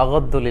ফাইন্নাহু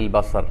আগাদ্দু লিল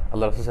বাসার,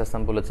 আল্লাহ রাসূল সাল্লাল্লাহু আলাইহি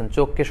ওয়াসাল্লাম বলেছেন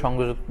চোখকে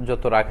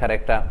সংযত রাখার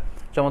একটা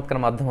চমৎকার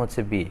মাধ্যম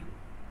হচ্ছে বিয়ে।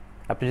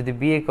 আপনি যদি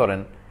বিয়ে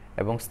করেন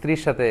এবং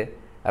স্ত্রীর সাথে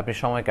আপনি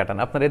সময় কাটান,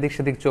 আপনার এদিক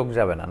সেদিক চোখ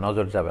যাবে না,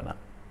 নজর যাবে না।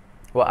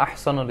 ওয়া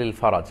আহসানু লিল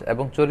ফারাজ,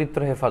 এবং চরিত্র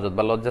হেফাজত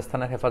বা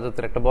লজ্জাস্থানের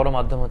হেফাজতের একটা বড়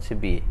মাধ্যম হচ্ছে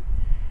বিয়ে।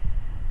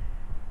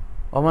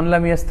 ওমান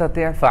লাম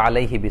ইয়াস্তাতি'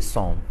 ফাআলাইহি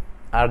বিসসাওম,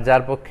 আর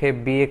যার পক্ষে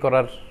বিয়ে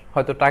করার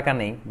হয়তো টাকা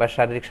নেই বা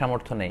শারীরিক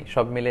সামর্থ্য নেই,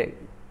 সব মিলে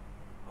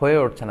হয়ে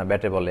উঠছে না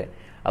ব্যাটে বলে,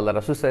 আল্লাহ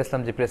রাসূল সাল্লাল্লাহু আলাইহি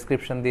ওয়াসাল্লাম যে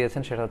প্রেসক্রিপশন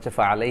দিয়েছেন সেটা হচ্ছে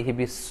ফাআলাইহি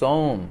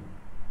বিসসাওম,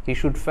 হি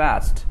শুড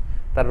ফাস্ট,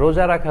 তার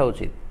রোজা রাখা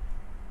উচিত।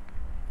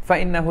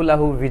 ফাইন্নাহু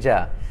লাহু ভিজা,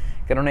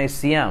 কেননা এই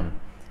সিয়াম,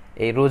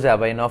 এই রোজা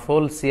বা এই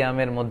নফল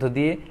সিয়ামের মধ্য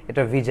দিয়ে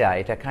এটা ভিজা,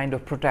 এটা কাইন্ড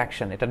অফ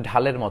প্রোটেকশন, এটা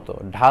ঢালের মতো।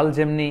 ঢাল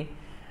যেমনি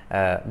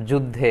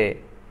যুদ্ধে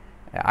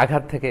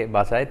আঘাত থেকে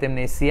বাঁচায়,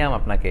 তেমনি সিয়াম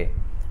আপনাকে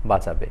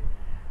বাঁচাবে।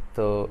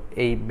 তো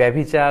এই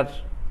ব্যভিচার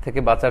থেকে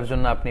বাঁচার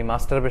জন্য আপনি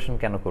মাস্টারবেশন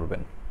কেন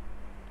করবেন,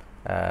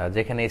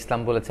 যেখানে ইসলাম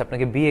বলেছে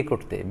আপনাকে বিয়ে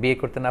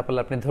করতে না পারলে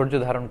আপনি ধৈর্য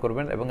ধারণ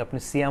করবেন এবং আপনি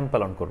সিয়াম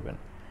পালন করবেন।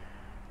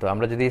 তো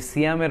আমরা যদি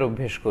সিয়ামের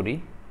অভ্যেস করি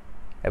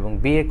এবং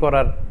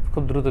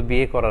খুব দ্রুত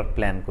বিয়ে করার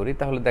প্ল্যান করি,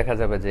 তাহলে দেখা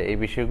যাবে যে এই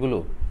বিষয়গুলো,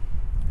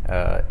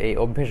 এই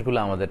অভ্যেসগুলো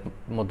আমাদের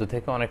মধ্য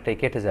থেকে অনেকটাই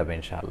কেটে যাবে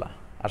ইনশাআল্লাহ।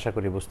 আশা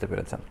করি বুঝতে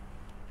পেরেছেন।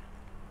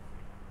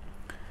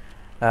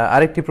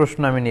 আরেকটি প্রশ্ন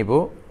আমি নিব,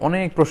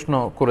 অনেক প্রশ্ন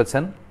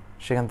করেছেন,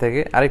 সেখান থেকে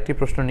আরেকটি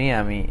প্রশ্ন নিয়ে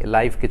আমি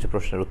লাইভ কিছু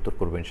প্রশ্নের উত্তর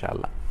করব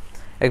ইনশাআল্লাহ।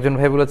 একজন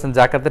ভাই বলেছেন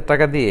জাকাতের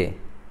টাকা দিয়ে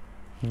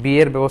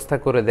বিয়ের ব্যবস্থা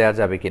করে দেয়া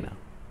যাবে কিনা।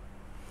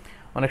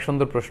 অনেক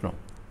সুন্দর প্রশ্ন।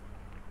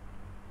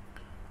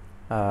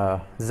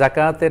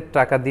 জাকাতের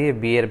টাকা দিয়ে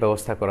বিয়ের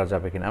ব্যবস্থা করা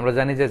যাবে কিনা। আমরা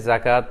জানি যে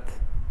জাকাত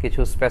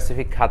কিছু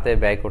স্পেসিফিক খাতে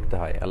ব্যয় করতে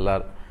হয়।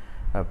 আল্লাহর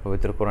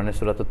পবিত্র কোরআনে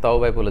সূরা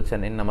তাওবায় বলেছেন,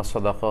 ইন্নামাস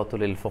সাদাকাতু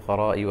লিল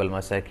ফুকারাই ওয়াল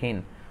মাসাকিন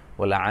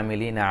ওয়াল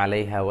আমিলিনা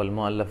আলাইহা ওয়াল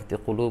মুআল্লাফাতি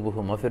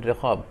কুলুবুহুম ওয়া ফির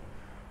রিকাব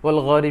ওয়াল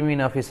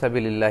গারিমিনা ফি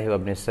সাবিলিল্লাহি ওয়া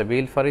ইবনিস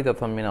সাবিল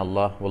ফারিদাতাম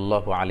মিনাল্লাহ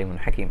ওয়াল্লাহু আলিমুন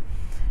হাকিম।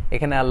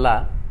 এখানে আল্লাহ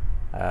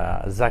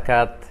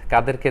যাকাত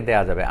কাদেরকে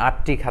দেয়া যাবে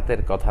 8টি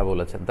খাতের কথা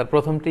বলেছেন। তার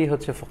প্রথমটি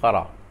হচ্ছে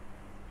ফুকারা।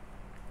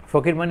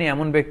 ফকির মানে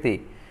এমন ব্যক্তি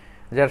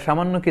যার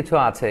সামান্য কিছু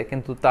আছে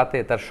কিন্তু তাতে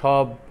তার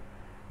সব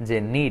যে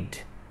নিড,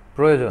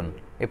 প্রয়োজন,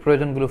 এই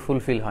প্রয়োজনগুলো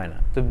ফুলফিল হয় না।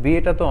 তো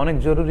বিয়েটা তো অনেক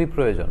জরুরি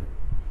প্রয়োজন।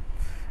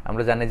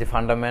 আমরা জানি যে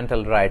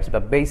ফান্ডামেন্টাল রাইটস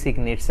বা বেসিক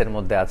নিডসের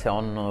মধ্যে আছে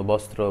অন্ন,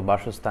 বস্ত্র,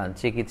 বাসস্থান,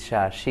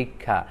 চিকিৎসা,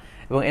 শিক্ষা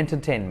এবং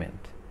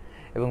এন্টারটেইনমেন্ট।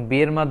 এবং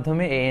বিয়ের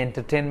মাধ্যমে এই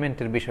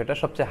এন্টারটেইনমেন্টের বিষয়টা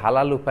সবচেয়ে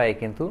হালাল উপায়ে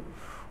কিন্তু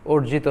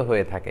অর্জিত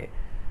হয়ে থাকে।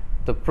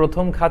 তো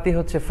প্রথম খাতি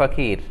হচ্ছে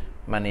ফকির,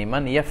 মানে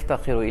মান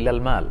ইয়াফতাকিরু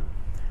ইলাল মাল,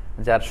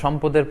 যার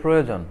সম্পদের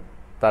প্রয়োজন,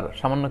 তার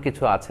সামান্য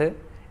কিছু আছে,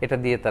 এটা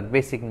দিয়ে তার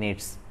বেসিক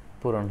নিডস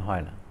পূরণ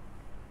হয় না।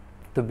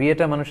 তো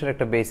বিয়েটা মানুষের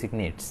একটা বেসিক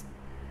নিডস।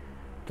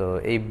 তো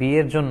এই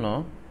বিয়ের জন্য,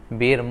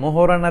 বিয়ের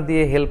মোহরানা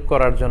দিয়ে হেল্প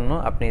করার জন্য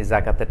আপনি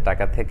যাকাতের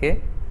টাকা থেকে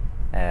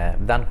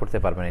দান করতে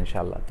পারবেন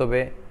ইনশাআল্লাহ। তবে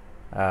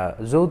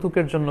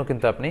যৌতুকের জন্য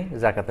কিন্তু আপনি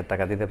যাকাতের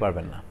টাকা দিতে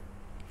পারবেন না।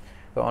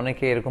 তো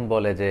অনেকে এরকম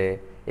বলে যে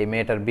এই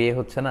মেয়েটার বিয়ে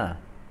হচ্ছে না,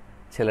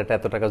 ছেলেটা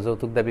এত টাকা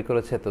যৌতুক দাবি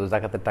করেছে, তো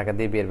যাকাতের টাকা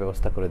দিয়ে বিয়ের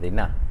ব্যবস্থা করে দিই।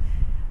 না,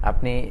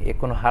 আপনি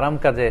কোনো হারাম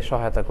কাজে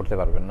সহায়তা করতে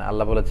পারবেন না।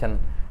 আল্লাহ বলেছেন,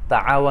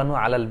 তাআওয়ানু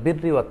আলাল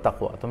বিররি ওয়াত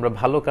তাকওয়া, তোমরা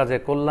ভালো কাজে,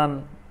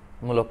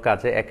 কল্যাণমূলক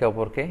কাজে একে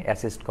অপরকে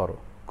অ্যাসিস্ট করো,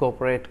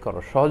 কোঅপারেট করো,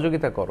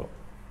 সহযোগিতা করো।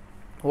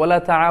 ওয়ালা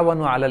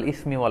তাআওয়ানু আলাল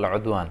ইসমি ওয়াল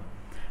উদওয়ান,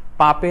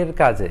 পাপের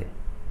কাজে,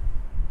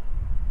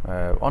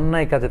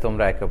 অন্যায় কাজে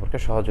তোমরা একে অপরকে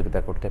সহযোগিতা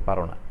করতে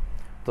পারো না।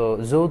 তো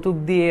যৌতুক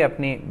দিয়ে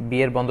আপনি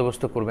বিয়ের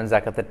বন্দোবস্ত করবেন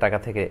যাকাতের টাকা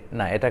থেকে,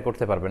 না, এটা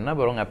করতে পারবেন না।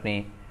 বরং আপনি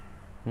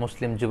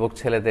মুসলিম যুবক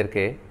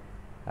ছেলেদেরকে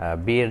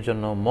বিয়ের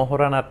জন্য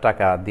মোহরানার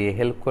টাকা দিয়ে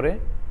হেল্প করে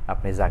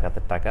আপনি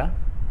যাকাতের টাকা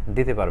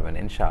দিতে পারবেন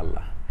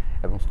ইনশাআল্লাহ।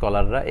 এবং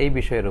স্কলাররা এই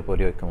বিষয়ের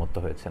উপরই ঐকমত্য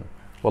হয়েছেন।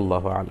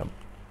 আল্লাহু আলাম।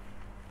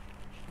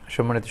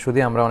 সম্মানিত শুধু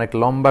আমরা অনেক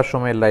লম্বা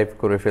সময় লাইভ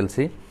করে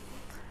ফেলছি।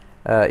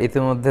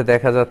 ইতিমধ্যে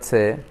দেখা যাচ্ছে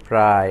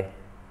প্রায়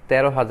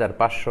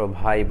 13,500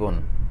 ভাই বোন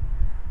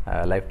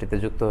লাইভটিতে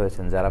যুক্ত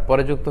হয়েছেন। যারা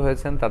পরে যুক্ত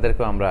হয়েছেন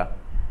তাদেরকেও আমরা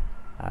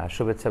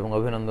শুভেচ্ছা এবং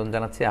অভিনন্দন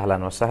জানাচ্ছি।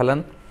 আহলান ওয়া সাহলান।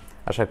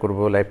 আশা করব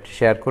লাইভটি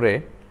শেয়ার করে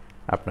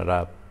আপনারা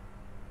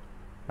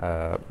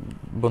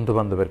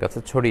বন্ধুবান্ধবের কাছে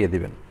ছড়িয়ে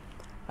দিবেন।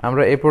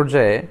 আমরা এই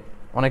পর্যায়ে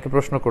অনেকে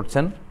প্রশ্ন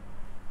করছেন,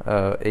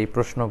 এই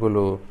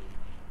প্রশ্নগুলো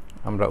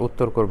আমরা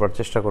উত্তর করবার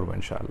চেষ্টা করব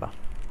ইনশাআল্লাহ।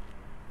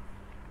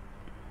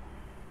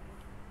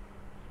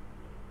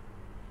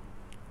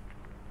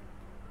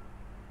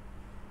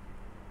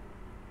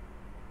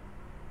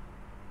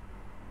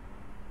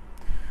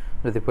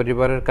 যদি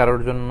পরিবারের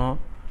কারোর জন্য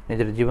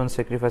নিজের জীবন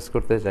স্যাক্রিফাইস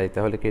করতে চাই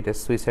তাহলে কি এটা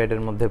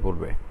সুইসাইডের মধ্যে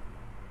পড়বে?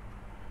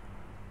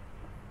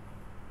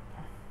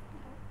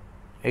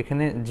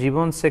 এখানে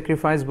জীবন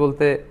স্যাক্রিফাইস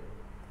বলতে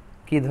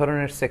কি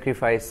ধরনের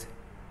স্যাক্রিফাইস?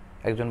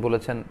 একজন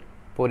বলেছেন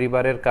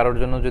পরিবারের কারোর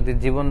জন্য যদি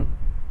জীবন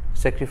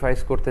স্যাক্রিফাইস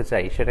করতে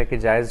চাই সেটা কি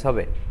জায়েজ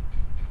হবে?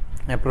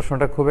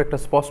 প্রশ্নটা খুব একটা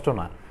স্পষ্ট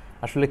না।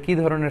 আসলে কি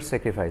ধরনের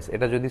স্যাক্রিফাইস?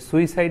 এটা যদি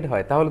সুইসাইড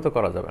হয় তাহলে তো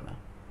করা যাবে না।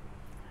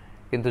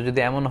 কিন্তু যদি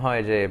এমন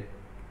হয় যে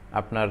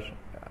আপনার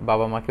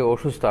বাবা মাকে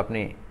অসুস্থ,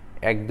 আপনি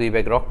 1-2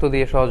 ব্যাগ রক্ত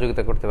দিয়ে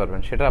সহযোগিতা করতে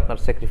পারবেন, সেটা আপনার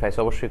স্যাক্রিফাইস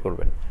অবশ্যই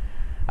করবেন।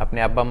 আপনি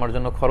আব্বা আম্মার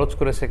জন্য খরচ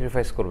করে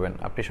স্যাক্রিফাইস করবেন।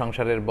 আপনি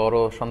সংসারের বড়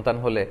সন্তান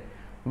হলে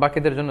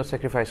বাকিদের জন্য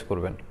স্যাক্রিফাইস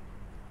করবেন।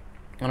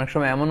 অনেক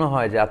সময় এমনও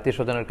হয় যে আত্মীয়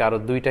স্বজনের কারো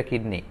 2টা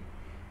কিডনি,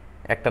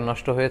 একটা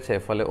নষ্ট হয়েছে,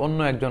 ফলে অন্য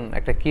একজন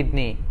একটা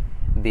কিডনি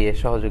দিয়ে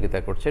সহযোগিতা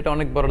করছে। এটা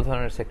অনেক বড়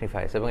ধরনের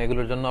স্যাক্রিফাইস এবং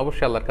এগুলোর জন্য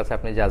অবশ্যই আল্লাহর কাছে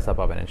আপনি জাযা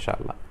পাবেন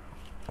ইনশাআল্লাহ।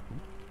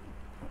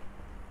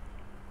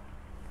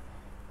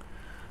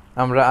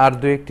 আমরা আর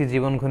 2-1টি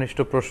জীবন ঘনিষ্ঠ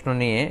প্রশ্ন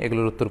নিয়ে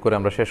এগুলোর উত্তর করে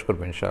আমরা শেষ করব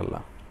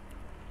ইনশাআল্লাহ।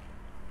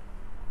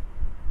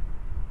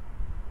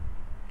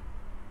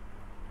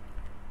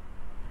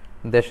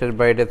 দেশের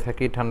বাইরে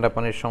থাকি, ঠান্ডা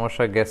পানির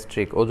সমস্যা,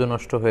 গ্যাস্ট্রিক, ওজন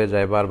নষ্ট হয়ে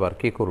যায় বারবার,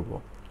 কি করব?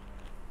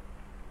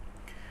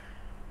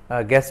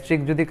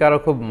 গ্যাস্ট্রিক যদি কারো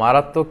খুব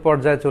মারাত্মক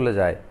পর্যায়ে চলে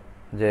যায়,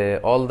 যে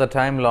অল দ্য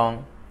টাইম লং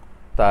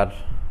তার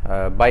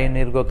বায়ু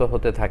নির্গত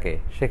হতে থাকে,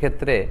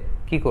 সেক্ষেত্রে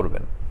কি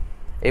করবেন?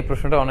 এই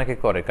প্রশ্নটা অনেকে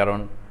করে, কারণ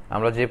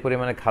আমরা যে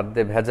পরিমাণে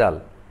খাদ্যে ভেজাল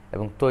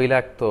এবং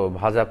তৈলাক্ত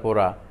ভাজা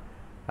পোড়া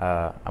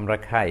আমরা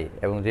খাই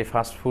এবং যে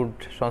ফাস্ট ফুড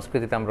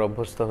সংস্কৃতিতে আমরা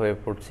অভ্যস্ত হয়ে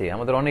পড়ছি,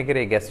 আমাদের অনেকের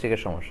এই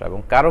গ্যাস্ট্রিকের সমস্যা, এবং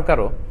কারো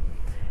কারো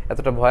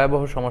এতটা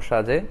ভয়াবহ সমস্যা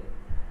যে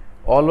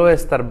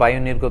অলওয়েজ তার বায়ু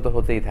নির্গত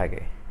হতেই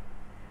থাকে।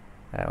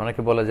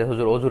 অনেকে বলে যে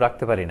হুজুর অজু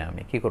রাখতে পারি না,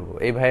 আমি কি করব?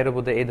 এই ভাইয়েরও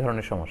বোধহয় এই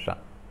ধরনের সমস্যা।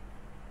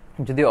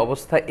 যদি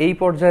অবস্থা এই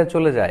পর্যায়ে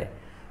চলে যায়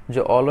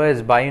যে অলওয়েজ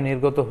বায়ু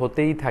নির্গত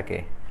হতেই থাকে,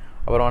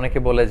 আবার অনেকে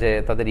বলে যে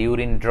তাদের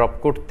ইউরিন ড্রপ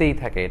করতেই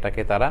থাকে,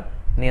 এটাকে তারা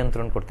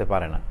নিয়ন্ত্রণ করতে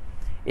পারে না,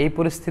 এই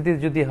পরিস্থিতি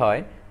যদি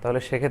হয় তাহলে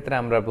সেক্ষেত্রে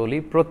আমরা বলি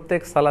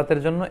প্রত্যেক সালাতের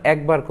জন্য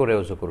একবার করে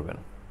ওযু করবেন।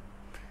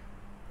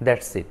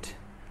 That's it.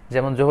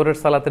 যেমন জোহরের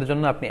সালাতের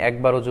জন্য আপনি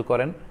একবার ওযু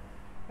করেন,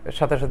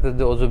 সাথে সাথে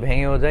যদি ওযু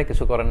ভেঙেও যায়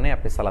কিছু করার নেই,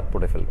 আপনি সালাত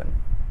পড়ে ফেলবেন।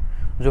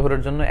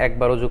 জোহরের জন্য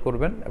একবার ওযু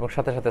করবেন এবং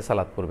সাথে সাথে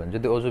সালাত পড়বেন,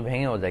 যদি ওযু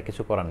ভেঙেও যায়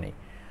কিছু করার নেই।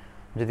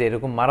 যদি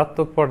এরকম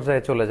মারাত্মক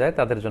পর্যায়ে চলে যায়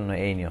তাদের জন্য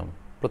এই নিয়ম,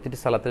 প্রতিটি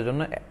সালাতের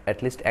জন্য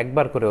অ্যাটলিস্ট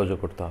একবার করে ওযু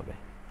করতে হবে।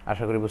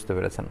 আশা করি বুঝতে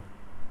পেরেছেন।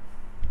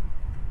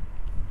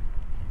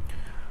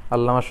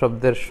 আল্লামা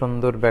শব্দের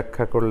সুন্দর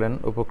ব্যাখ্যা করলেন,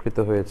 উপকৃত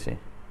হয়েছি।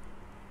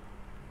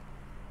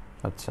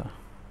 আচ্ছা,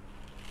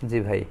 জি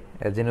ভাই,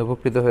 যিনি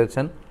উপকৃত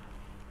হয়েছেন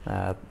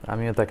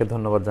আমিও তাকে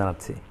ধন্যবাদ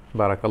জানাচ্ছি।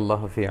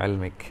 বারাকাল্লাহু ফি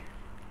ইলমিক।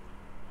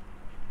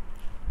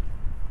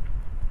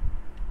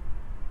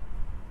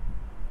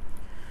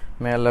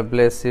 মে আল্লাহ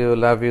bless you,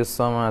 love you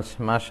so much.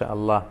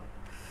 মাশাআল্লাহ,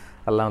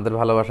 আল্লাহ আমাদের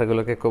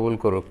ভালোবাসাগুলোকে কবুল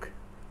করুক।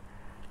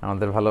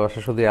 আমাদের ভালোবাসা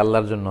শুধু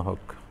আল্লাহর জন্য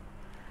হোক।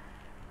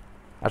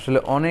 আসলে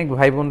অনেক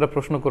ভাই বোনরা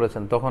প্রশ্ন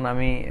করেছেন, তখন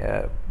আমি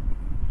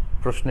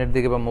প্রশ্নের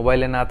দিকে বা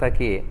মোবাইলে না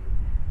তাকিয়ে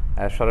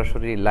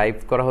সরাসরি লাইভ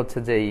করা হচ্ছে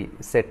যে এই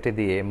সেটটি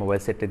দিয়ে,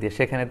 মোবাইল সেটটি দিয়ে,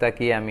 সেখানে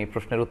তাকিয়ে আমি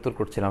প্রশ্নের উত্তর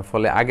করছিলাম,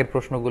 ফলে আগের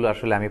প্রশ্নগুলো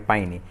আসলে আমি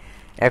পাইনি।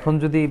 এখন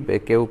যদি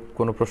কেউ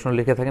কোনো প্রশ্ন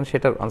লিখে থাকেন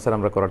সেটার আনসার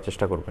আমরা করার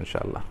চেষ্টা করবো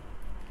ইনশাআল্লাহ।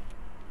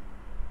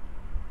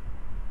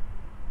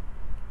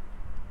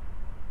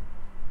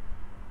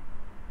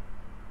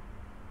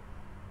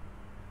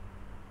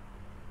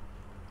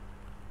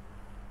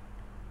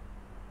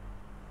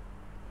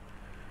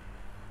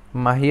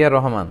 মাহিয়া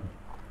রহমান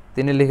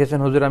তিনি লিখেছেন,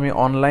 হুজুর আমি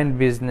অনলাইন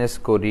বিজনেস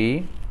করি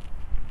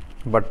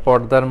বাট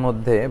পর্দার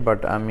মধ্যে,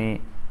 বাট আমি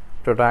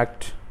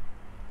প্রোডাক্ট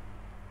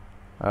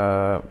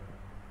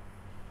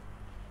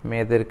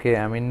মেয়েদেরকে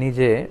আমি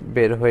নিজে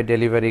বের হয়ে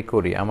ডেলিভারি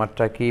করি,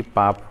 আমারটা কি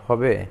পাপ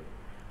হবে?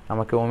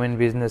 আমাকে ওমেন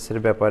বিজনেসের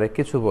ব্যাপারে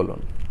কিছু বলুন।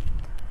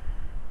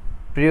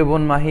 প্রিয়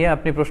বোন মাহিয়া,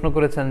 আপনি প্রশ্ন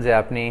করেছেন যে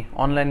আপনি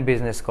অনলাইন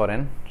বিজনেস করেন,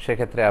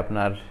 সেক্ষেত্রে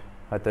আপনার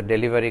হয়তো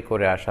ডেলিভারি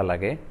করে আসা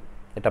লাগে,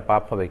 এটা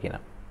পাপ হবে কিনা।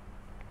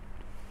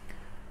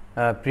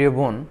 প্রিয়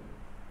বোন,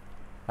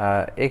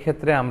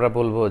 এক্ষেত্রে আমরা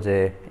বলবো যে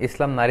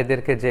ইসলাম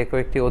নারীদেরকে যে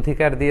কয়েকটি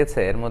অধিকার দিয়েছে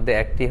এর মধ্যে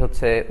একটি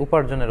হচ্ছে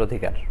উপার্জনের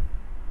অধিকার।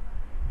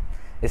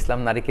 ইসলাম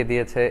নারীকে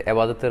দিয়েছে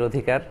ইবাদতের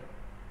অধিকার,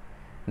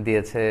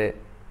 দিয়েছে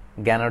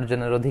জ্ঞান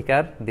অর্জনের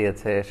অধিকার,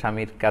 দিয়েছে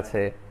স্বামীর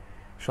কাছে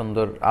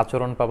সুন্দর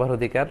আচরণ পাবার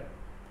অধিকার,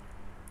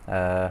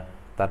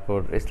 তারপর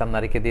ইসলাম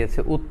নারীকে দিয়েছে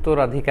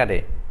উত্তরাধিকারে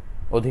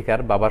অধিকার,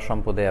 বাবার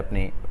সম্পদে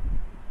আপনি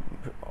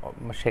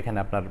সেখানে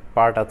আপনার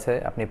পার্ট আছে,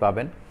 আপনি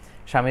পাবেন।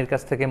 স্বামীর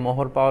কাছ থেকে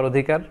মোহর পাওয়ার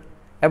অধিকার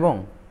এবং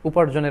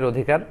উপার্জনের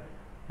অধিকার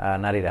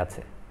নারীর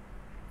আছে।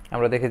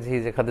 আমরা দেখেছি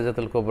যে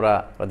খাদিজাতুল কুবরা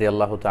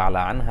রাদিয়াল্লাহু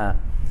তাআলা আনহা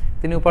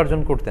তিনি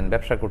উপার্জন করতেন,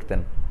 ব্যবসা করতেন,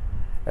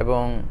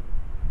 এবং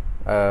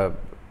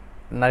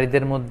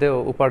নারীদের মধ্যেও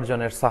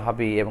উপার্জনের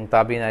সাহাবী এবং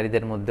তাবি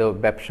নারীদের মধ্যেও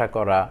ব্যবসা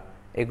করা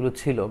এগুলো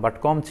ছিল, বাট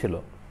কম ছিল।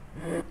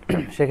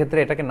 সেক্ষেত্রে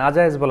এটাকে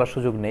নাজায়েজ বলার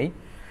সুযোগ নেই,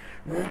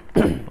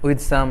 with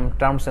some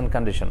terms and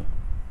condition,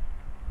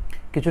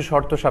 কিছু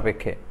শর্ত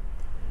সাপেক্ষে।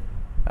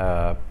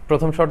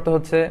 প্রথম শর্ত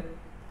হচ্ছে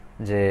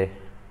যে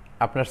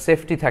আপনার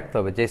সেফটি থাকতে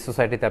হবে, যে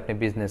সোসাইটিতে আপনি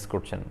বিজনেস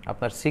করছেন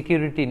আপনার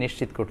সিকিউরিটি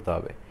নিশ্চিত করতে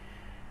হবে।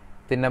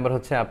 3 নম্বর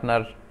হচ্ছে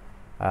আপনার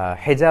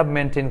হেজাব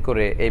মেনটেন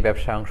করে এই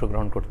ব্যবসায়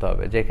অংশগ্রহণ করতে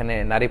হবে, যেখানে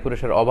নারী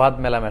পুরুষের অবাধ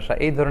মেলামেশা,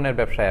 এই ধরনের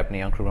ব্যবসায় আপনি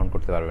অংশগ্রহণ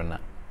করতে পারবেন না।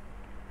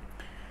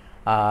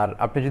 আর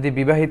আপনি যদি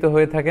বিবাহিত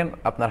হয়ে থাকেন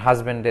আপনার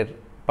হাজব্যান্ডের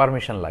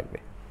পারমিশন লাগবে।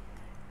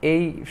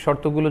 এই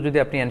শর্তগুলো যদি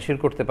আপনি এনশিওর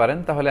করতে পারেন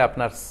তাহলে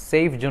আপনার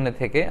সেফ জোনে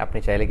থেকে আপনি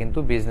চাইলে কিন্তু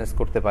বিজনেস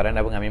করতে পারেন,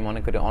 এবং আমি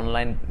মনে করি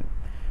অনলাইন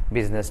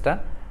বিজনেসটা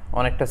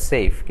অনেকটা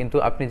সেফ। কিন্তু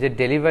আপনি যে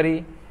ডেলিভারি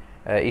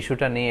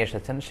ইস্যুটা নিয়ে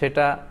এসেছেন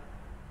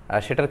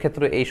সেটার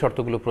ক্ষেত্রে এই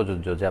শর্তগুলো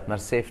প্রযোজ্য, যে আপনার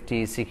সেফটি,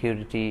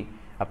 সিকিউরিটি,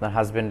 আপনার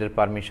হাজব্যান্ডের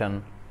পারমিশন,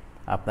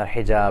 আপনার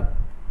হেজাব,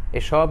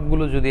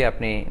 এসবগুলো যদি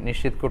আপনি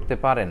নিশ্চিত করতে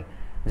পারেন,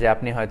 যে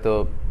আপনি হয়তো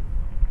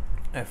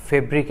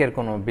ফেব্রিকের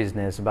কোনো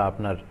বিজনেস বা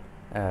আপনার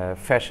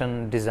ফ্যাশন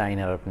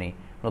ডিজাইনার, আপনি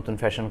নতুন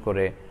ফ্যাশন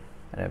করে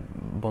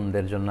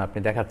বোনদের জন্য আপনি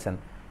দেখাচ্ছেন,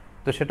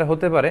 তো সেটা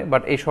হতে পারে,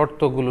 বাট এই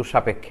শর্তগুলো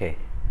সাপেক্ষে।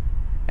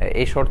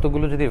 এই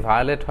শর্তগুলো যদি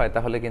ভায়োলেট হয়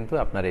তাহলে কিন্তু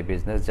আপনার এই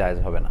বিজনেস জায়েজ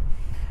হবে না।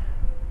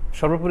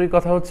 সর্বোপরি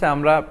কথা হচ্ছে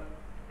আমরা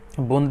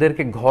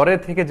বোনদেরকে ঘরে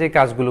থেকে যে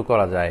কাজগুলো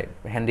করা যায়,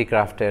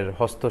 হ্যান্ডিক্রাফটের,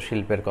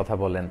 হস্তশিল্পের কথা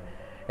বলেন,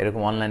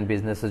 এরকম অনলাইন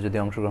বিজনেসে যদি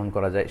অংশগ্রহণ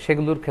করা যায়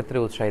সেগুলোর ক্ষেত্রে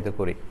উৎসাহিত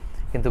করি।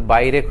 কিন্তু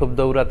বাইরে খুব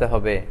দৌড়াতে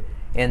হবে,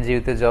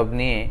 এনজিওতে জব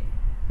নিয়ে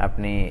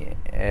আপনি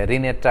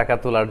ঋণের টাকা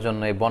তোলার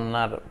জন্য এই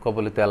বন্যার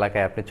কবলিত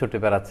এলাকায় আপনি ছুটে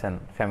বেড়াচ্ছেন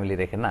ফ্যামিলি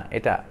রেখে, না,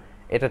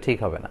 এটা ঠিক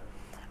হবে না।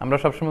 আমরা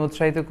সবসময়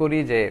উৎসাহিত করি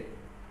যে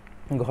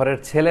ঘরের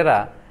ছেলেরা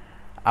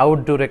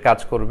আউটডোরে কাজ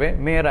করবে,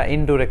 মেয়েরা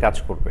ইনডোরে কাজ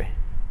করবে।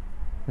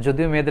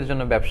 যদিও মেয়েদের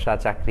জন্য ব্যবসা,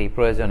 চাকরি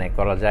প্রয়োজনে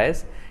করা যায়,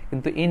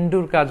 কিন্তু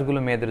ইনডোর কাজগুলো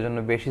মেয়েদের জন্য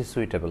বেশি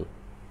সুইটেবল,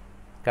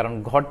 কারণ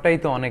ঘরটাই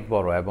তো অনেক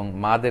বড়, এবং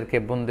মাদেরকে,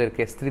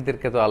 বোনদেরকে,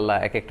 স্ত্রীদেরকে তো আল্লাহ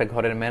এক একটা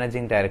ঘরের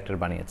ম্যানেজিং ডাইরেক্টর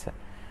বানিয়েছে।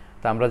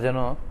 তো আমরা যেন,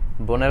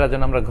 বোনেরা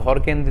যেন আমরা ঘর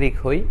কেন্দ্রিক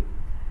হই,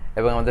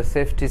 এবং আমাদের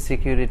সেফটি,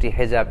 সিকিউরিটি,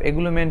 হেজাব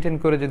এগুলো মেনটেন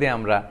করে যদি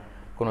আমরা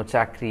কোনো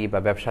চাকরি বা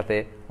ব্যবসাতে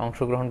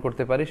অংশগ্রহণ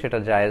করতে পারি সেটা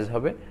জায়েজ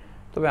হবে।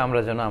 তবে আমরা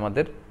যেন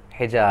আমাদের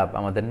হেজাব,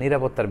 আমাদের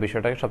নিরাপত্তার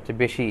বিষয়টাকে সবচেয়ে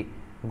বেশি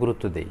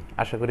গুরুত্ব দেই।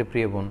 আশা করি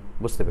প্রিয় বোন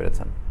বুঝতে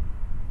পেরেছেন।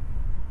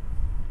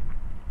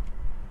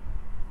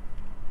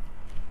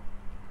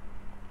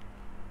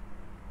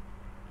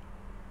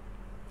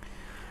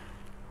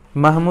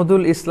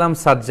 মাহমুদুল ইসলাম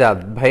সাজ্জাদ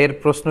ভাইয়ের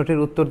প্রশ্নটির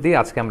উত্তর দিয়ে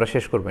আজকে আমরা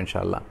শেষ করব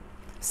ইনশাআল্লাহ।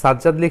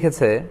 সাজ্জাদ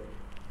লিখেছে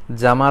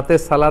জামাতে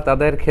সালাত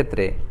আদায়ের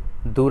ক্ষেত্রে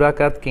 2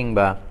 রাকাত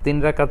কিংবা 3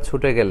 রাকাত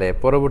ছুটে গেলে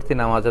পরবর্তী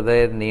নামাজ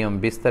আদায়ের নিয়ম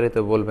বিস্তারিত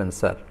বলবেন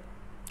স্যার,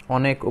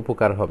 অনেক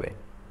উপকার হবে।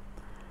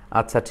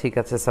 আচ্ছা ঠিক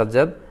আছে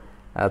সাজ্জাদ,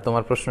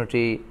 তোমার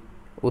প্রশ্নটি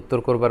উত্তর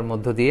করবার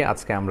মধ্য দিয়ে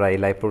আজকে আমরা এই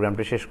লাইভ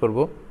প্রোগ্রামটি শেষ করব।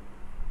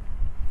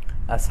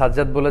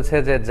 সাজ্জাদ বলেছে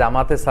যে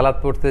জামাতে সালাত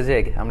পড়তে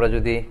যেয়ে আমরা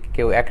যদি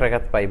কেউ 1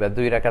 রাকাত পাই বা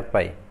 2 রাকাত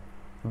পাই,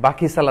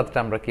 বাকি সালাতটা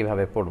আমরা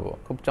কিভাবে পড়ব?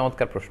 খুব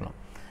চমৎকার প্রশ্ন।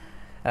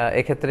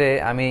 এক্ষেত্রে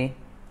আমি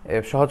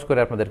সহজ করে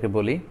আপনাদেরকে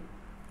বলি,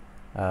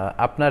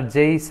 আপনার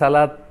যেই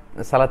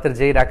সালাতের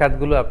যেই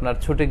রাকাতগুলো আপনার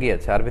ছুটে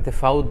গিয়েছে, আরবিতে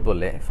ফাউত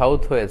বলে,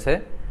 ফাউত হয়েছে,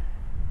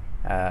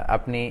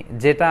 আপনি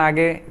যেটা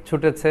আগে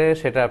ছুটেছে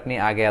সেটা আপনি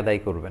আগে আদায়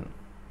করবেন,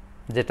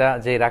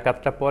 যেই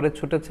রাকাতটা পরে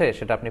ছুটেছে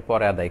সেটা আপনি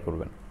পরে আদায়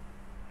করবেন।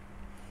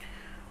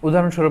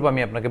 উদাহরণস্বরূপ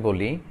আমি আপনাকে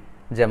বলি,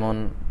 যেমন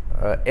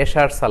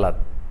এশার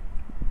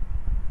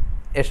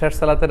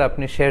সালাতের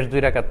আপনি শেষ 2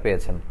 রাকাত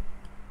পেয়েছেন,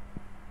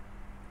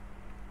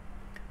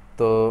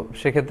 তো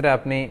সেক্ষেত্রে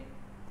আপনি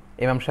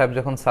ইমাম সাহেব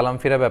যখন সালাম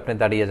ফিরাবে আপনি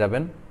দাঁড়িয়ে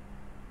যাবেন।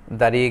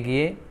 দাঁড়িয়ে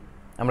গিয়ে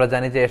আমরা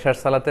জানি যে এশার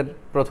সালাতের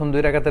প্রথম 2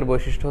 রাকাতের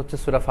বৈশিষ্ট্য হচ্ছে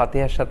সূরা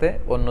ফাতিহার সাথে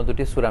অন্য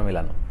 2টি সূরা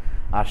মিলানো,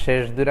 আর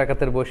শেষ 2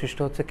 রাকাতের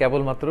বৈশিষ্ট্য হচ্ছে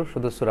কেবলমাত্র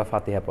শুধু সূরা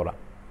ফাতিহা পড়া।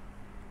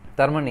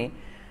 তার মানে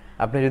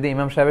আপনি যদি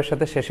ইমাম সাহেবের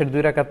সাথে শেষের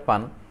 2 রাকাত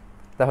পান,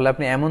 তাহলে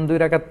আপনি এমন 2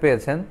 রাকাত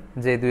পেয়েছেন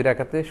যে 2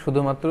 রাকাতে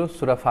শুধুমাত্র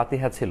সূরা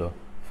ফাতিহা ছিল,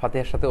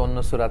 ফাতিহার সাথে অন্য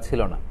সূরা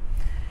ছিল না।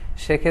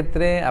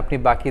 সেক্ষেত্রে আপনি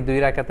বাকি 2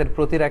 রাকাতের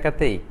প্রতি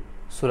রাকাতেই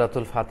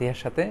সূরাতুল ফাতিহার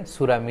সাথে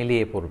সূরা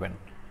মিলিয়ে পড়বেন।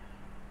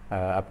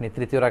 আপনি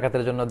 3য়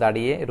রাকাতের জন্য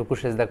দাঁড়িয়ে রুকু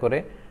সেজদা করে,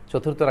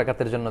 4র্থ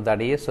রাকাতের জন্য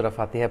দাঁড়িয়ে সূরা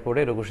ফাতিহা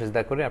পড়ে রুকু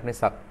সেজদা করে আপনি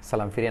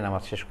সালাম ফিরিয়ে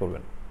নামাজ শেষ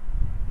করবেন।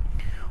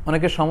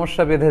 অনেকের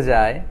সমস্যা বেঁধে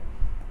যায়,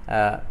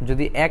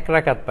 যদি 1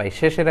 রাকাত পাই,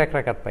 শেষের 1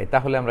 রাকাত পাই,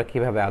 তাহলে আমরা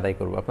কিভাবে আদায়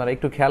করব? আপনারা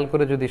একটু খেয়াল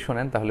করে যদি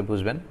শোনেন তাহলে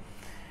বুঝবেন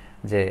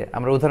যে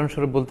আমরা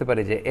উদাহরণস্বরূপ বলতে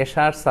পারি যে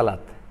এশার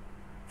সালাত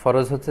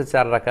ফরজ হচ্ছে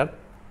 4 রাকাত।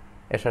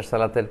 এশার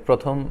সালাতের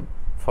প্রথম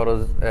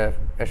ফরজ,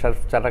 এশার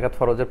 4 রাকাত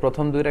ফরজের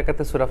প্রথম 2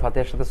 রাকাতে সূরা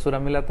ফাতিহার সাথে সূরা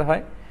মিলাতে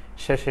হয়,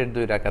 শেষের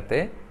 2 রাকাতে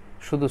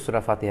শুধু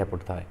সূরা ফাতিহা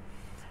পড়তে হয়।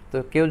 তো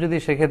কেউ যদি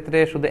সেক্ষেত্রে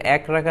শুধু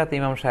 1 রাকাত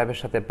ইমাম সাহেবের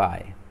সাথে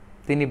পায়,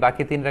 তিনি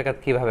বাকি 3 রাকাত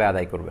কিভাবে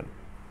আদায় করবেন?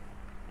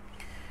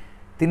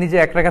 তিনি যে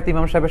 1 রাকাত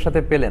ইমাম সাহেবের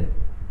সাথে পেলেন,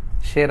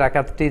 সে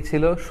রাকাতটি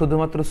ছিল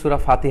শুধুমাত্র সূরা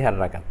ফাতিহার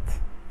রাকাত,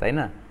 তাই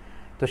না?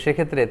 তো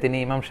সেক্ষেত্রে তিনি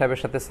ইমাম সাহেবের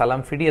সাথে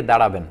সালাম ফিরিয়ে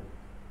দাঁড়াবেন।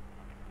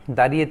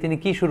 দাঁড়িয়ে তিনি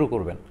কি শুরু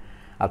করবেন?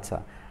 আচ্ছা,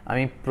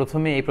 আমি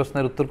প্রথমে এই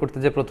প্রশ্নের উত্তর করতে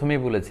যে প্রথমেই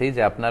বলেছি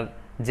যে আপনার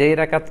যেই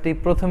রাকাতটি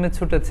প্রথমে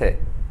ছুটেছে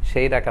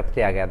সেই রাকাতটি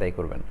আগে আদায়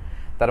করবেন।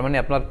 তার মানে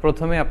আপনার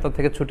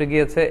থেকে ছুটে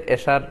গিয়েছে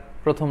এশার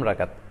প্রথম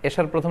রাকাত।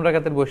 এশার প্রথম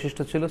রাকাতের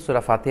বৈশিষ্ট্য ছিল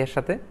সূরা ফাতিহার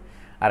সাথে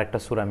আরেকটা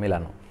সূরা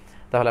মিলানো।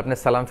 তাহলে আপনি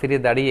সালাম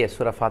ফিরিয়ে দাঁড়িয়ে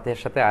সূরা ফাতিহার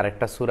সাথে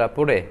আরেকটা সূরা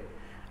পড়ে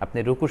আপনি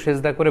রুকু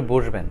সেজদা করে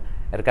বসবেন।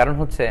 এর কারণ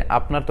হচ্ছে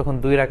আপনার তখন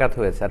 2 রাকাত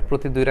হয়েছে, আর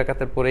প্রতি 2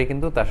 রাকাতের পরেই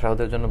কিন্তু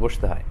তাশাহুদের জন্য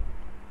বসতে হয়।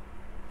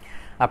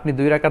 আপনি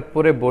 2 রাকাত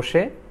পরে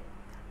বসে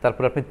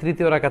তারপর আপনি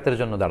 3য় রাকাতের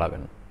জন্য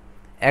দাঁড়াবেন।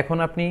 এখন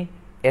আপনি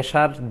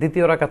এশার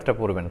 2য় রাকাতটা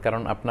পড়বেন,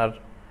 কারণ আপনার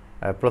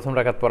প্রথম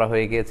রাকাত পড়া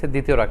হয়ে গিয়েছে,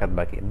 2য় রাকাত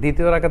বাকি।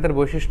 2য় রাকাতের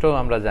বৈশিষ্ট্য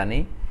আমরা জানি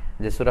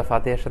যে সূরা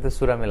ফাতিহার সাথে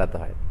সূরা মেলাতে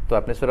হয়। তো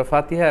আপনি সূরা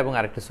ফাতিহা এবং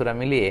আরেকটা সূরা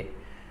মিলিয়ে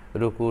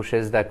রুকু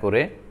সেজদা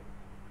করে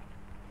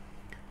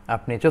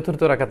আপনি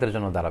 4র্থ রাকাতের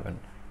জন্য দাঁড়াবেন।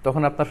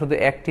 তখন আপনার শুধু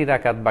একটি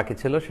রাকাত বাকি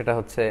ছিল, সেটা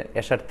হচ্ছে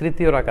এশার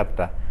 3য়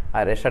রাকাতটা।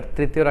 আর এশার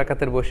 3য়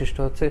রাকাতের বৈশিষ্ট্য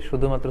হচ্ছে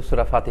শুধুমাত্র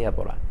সূরা ফাতিহা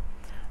পড়া।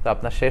 তো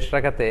আপনার শেষ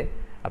রাকাতে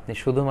আপনি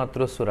শুধুমাত্র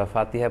সূরা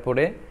ফাতিহা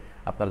পড়ে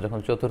আপনার যখন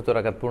 4র্থ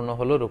রাকাত পূর্ণ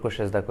হলো, রুকু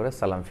সেজদা করে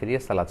সালাম ফিরিয়ে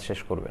সালাত শেষ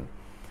করবেন।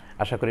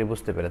 আশা করি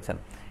বুঝতে পেরেছেন।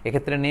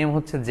 এক্ষেত্রে নিয়ম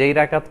হচ্ছে যেই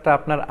রাকাতটা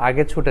আপনার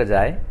আগে ছুটে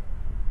যায়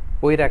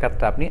ওই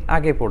রাকাতটা আপনি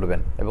আগে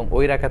পড়বেন, এবং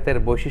ওই রাকাতের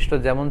বৈশিষ্ট্য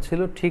যেমন ছিল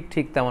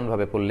ঠিক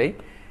তেমনভাবে পড়লেই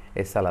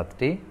এই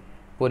সালাতটি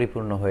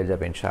পরিপূর্ণ হয়ে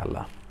যাবে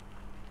ইনশাআল্লাহ।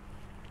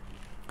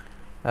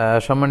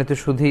 সম্মানিত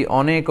সুধী,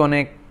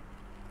 অনেক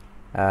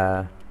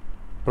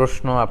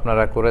প্রশ্ন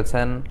আপনারা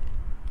করেছেন,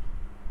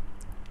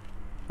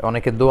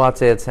 অনেকে দোয়া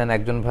চেয়েছেন।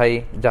 একজন ভাই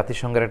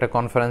জাতিসংঘের একটা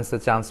কনফারেন্সে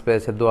চান্স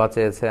পেয়েছে, দোয়া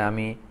চেয়েছে।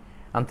 আমি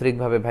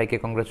আন্তরিকভাবে ভাইকে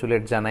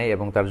কংগ্রাচুলেট জানাই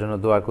এবং তার জন্য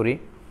দোয়া করি।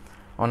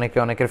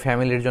 অনেকের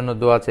ফ্যামিলির জন্য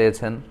দোয়া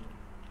চেয়েছেন,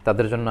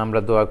 তাদের জন্য আমরা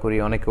দোয়া করি।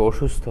 অনেকে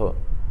অসুস্থ,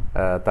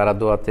 তারা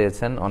দোয়া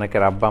চেয়েছেন।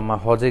 অনেকের আব্বা আম্মা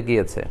হজে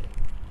গিয়েছে,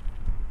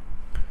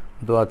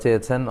 দোয়া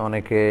চেয়েছেন।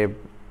 অনেকে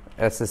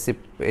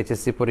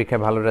এইচএসসি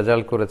পরীক্ষায় ভালো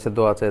রেজাল্ট করেছে,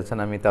 দোয়া চেয়েছেন।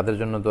 আমি তাদের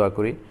জন্য দোয়া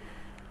করি।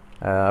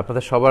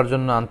 আপনাদের সবার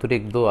জন্য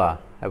আন্তরিক দোয়া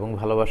এবং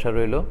ভালোবাসা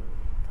রইল।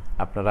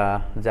 আপনারা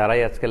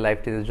যারাই আজকে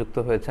লাইভটিতে যুক্ত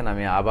হয়েছেন,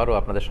 আমি আবারও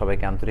আপনাদের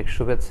সবাইকে আন্তরিক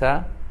শুভেচ্ছা,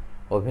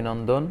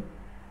 অভিনন্দন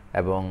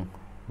এবং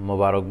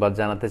মোবারকবাদ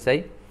জানাতে চাই।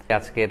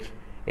 আজকের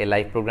এই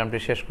লাইভ প্রোগ্রামটি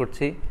শেষ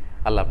করছি।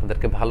 আল্লাহ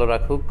আপনাদেরকে ভালো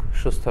রাখুক,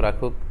 সুস্থ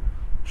রাখুক,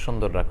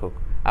 সুন্দর রাখুক।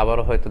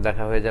 আবারও হয়তো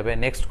দেখা হয়ে যাবে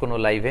নেক্সট কোনো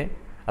লাইভে।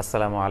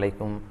 আসসালামু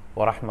আলাইকুম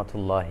ওয়া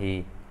রাহমাতুল্লাহি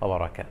ওয়া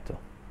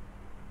বারাকাতুহু।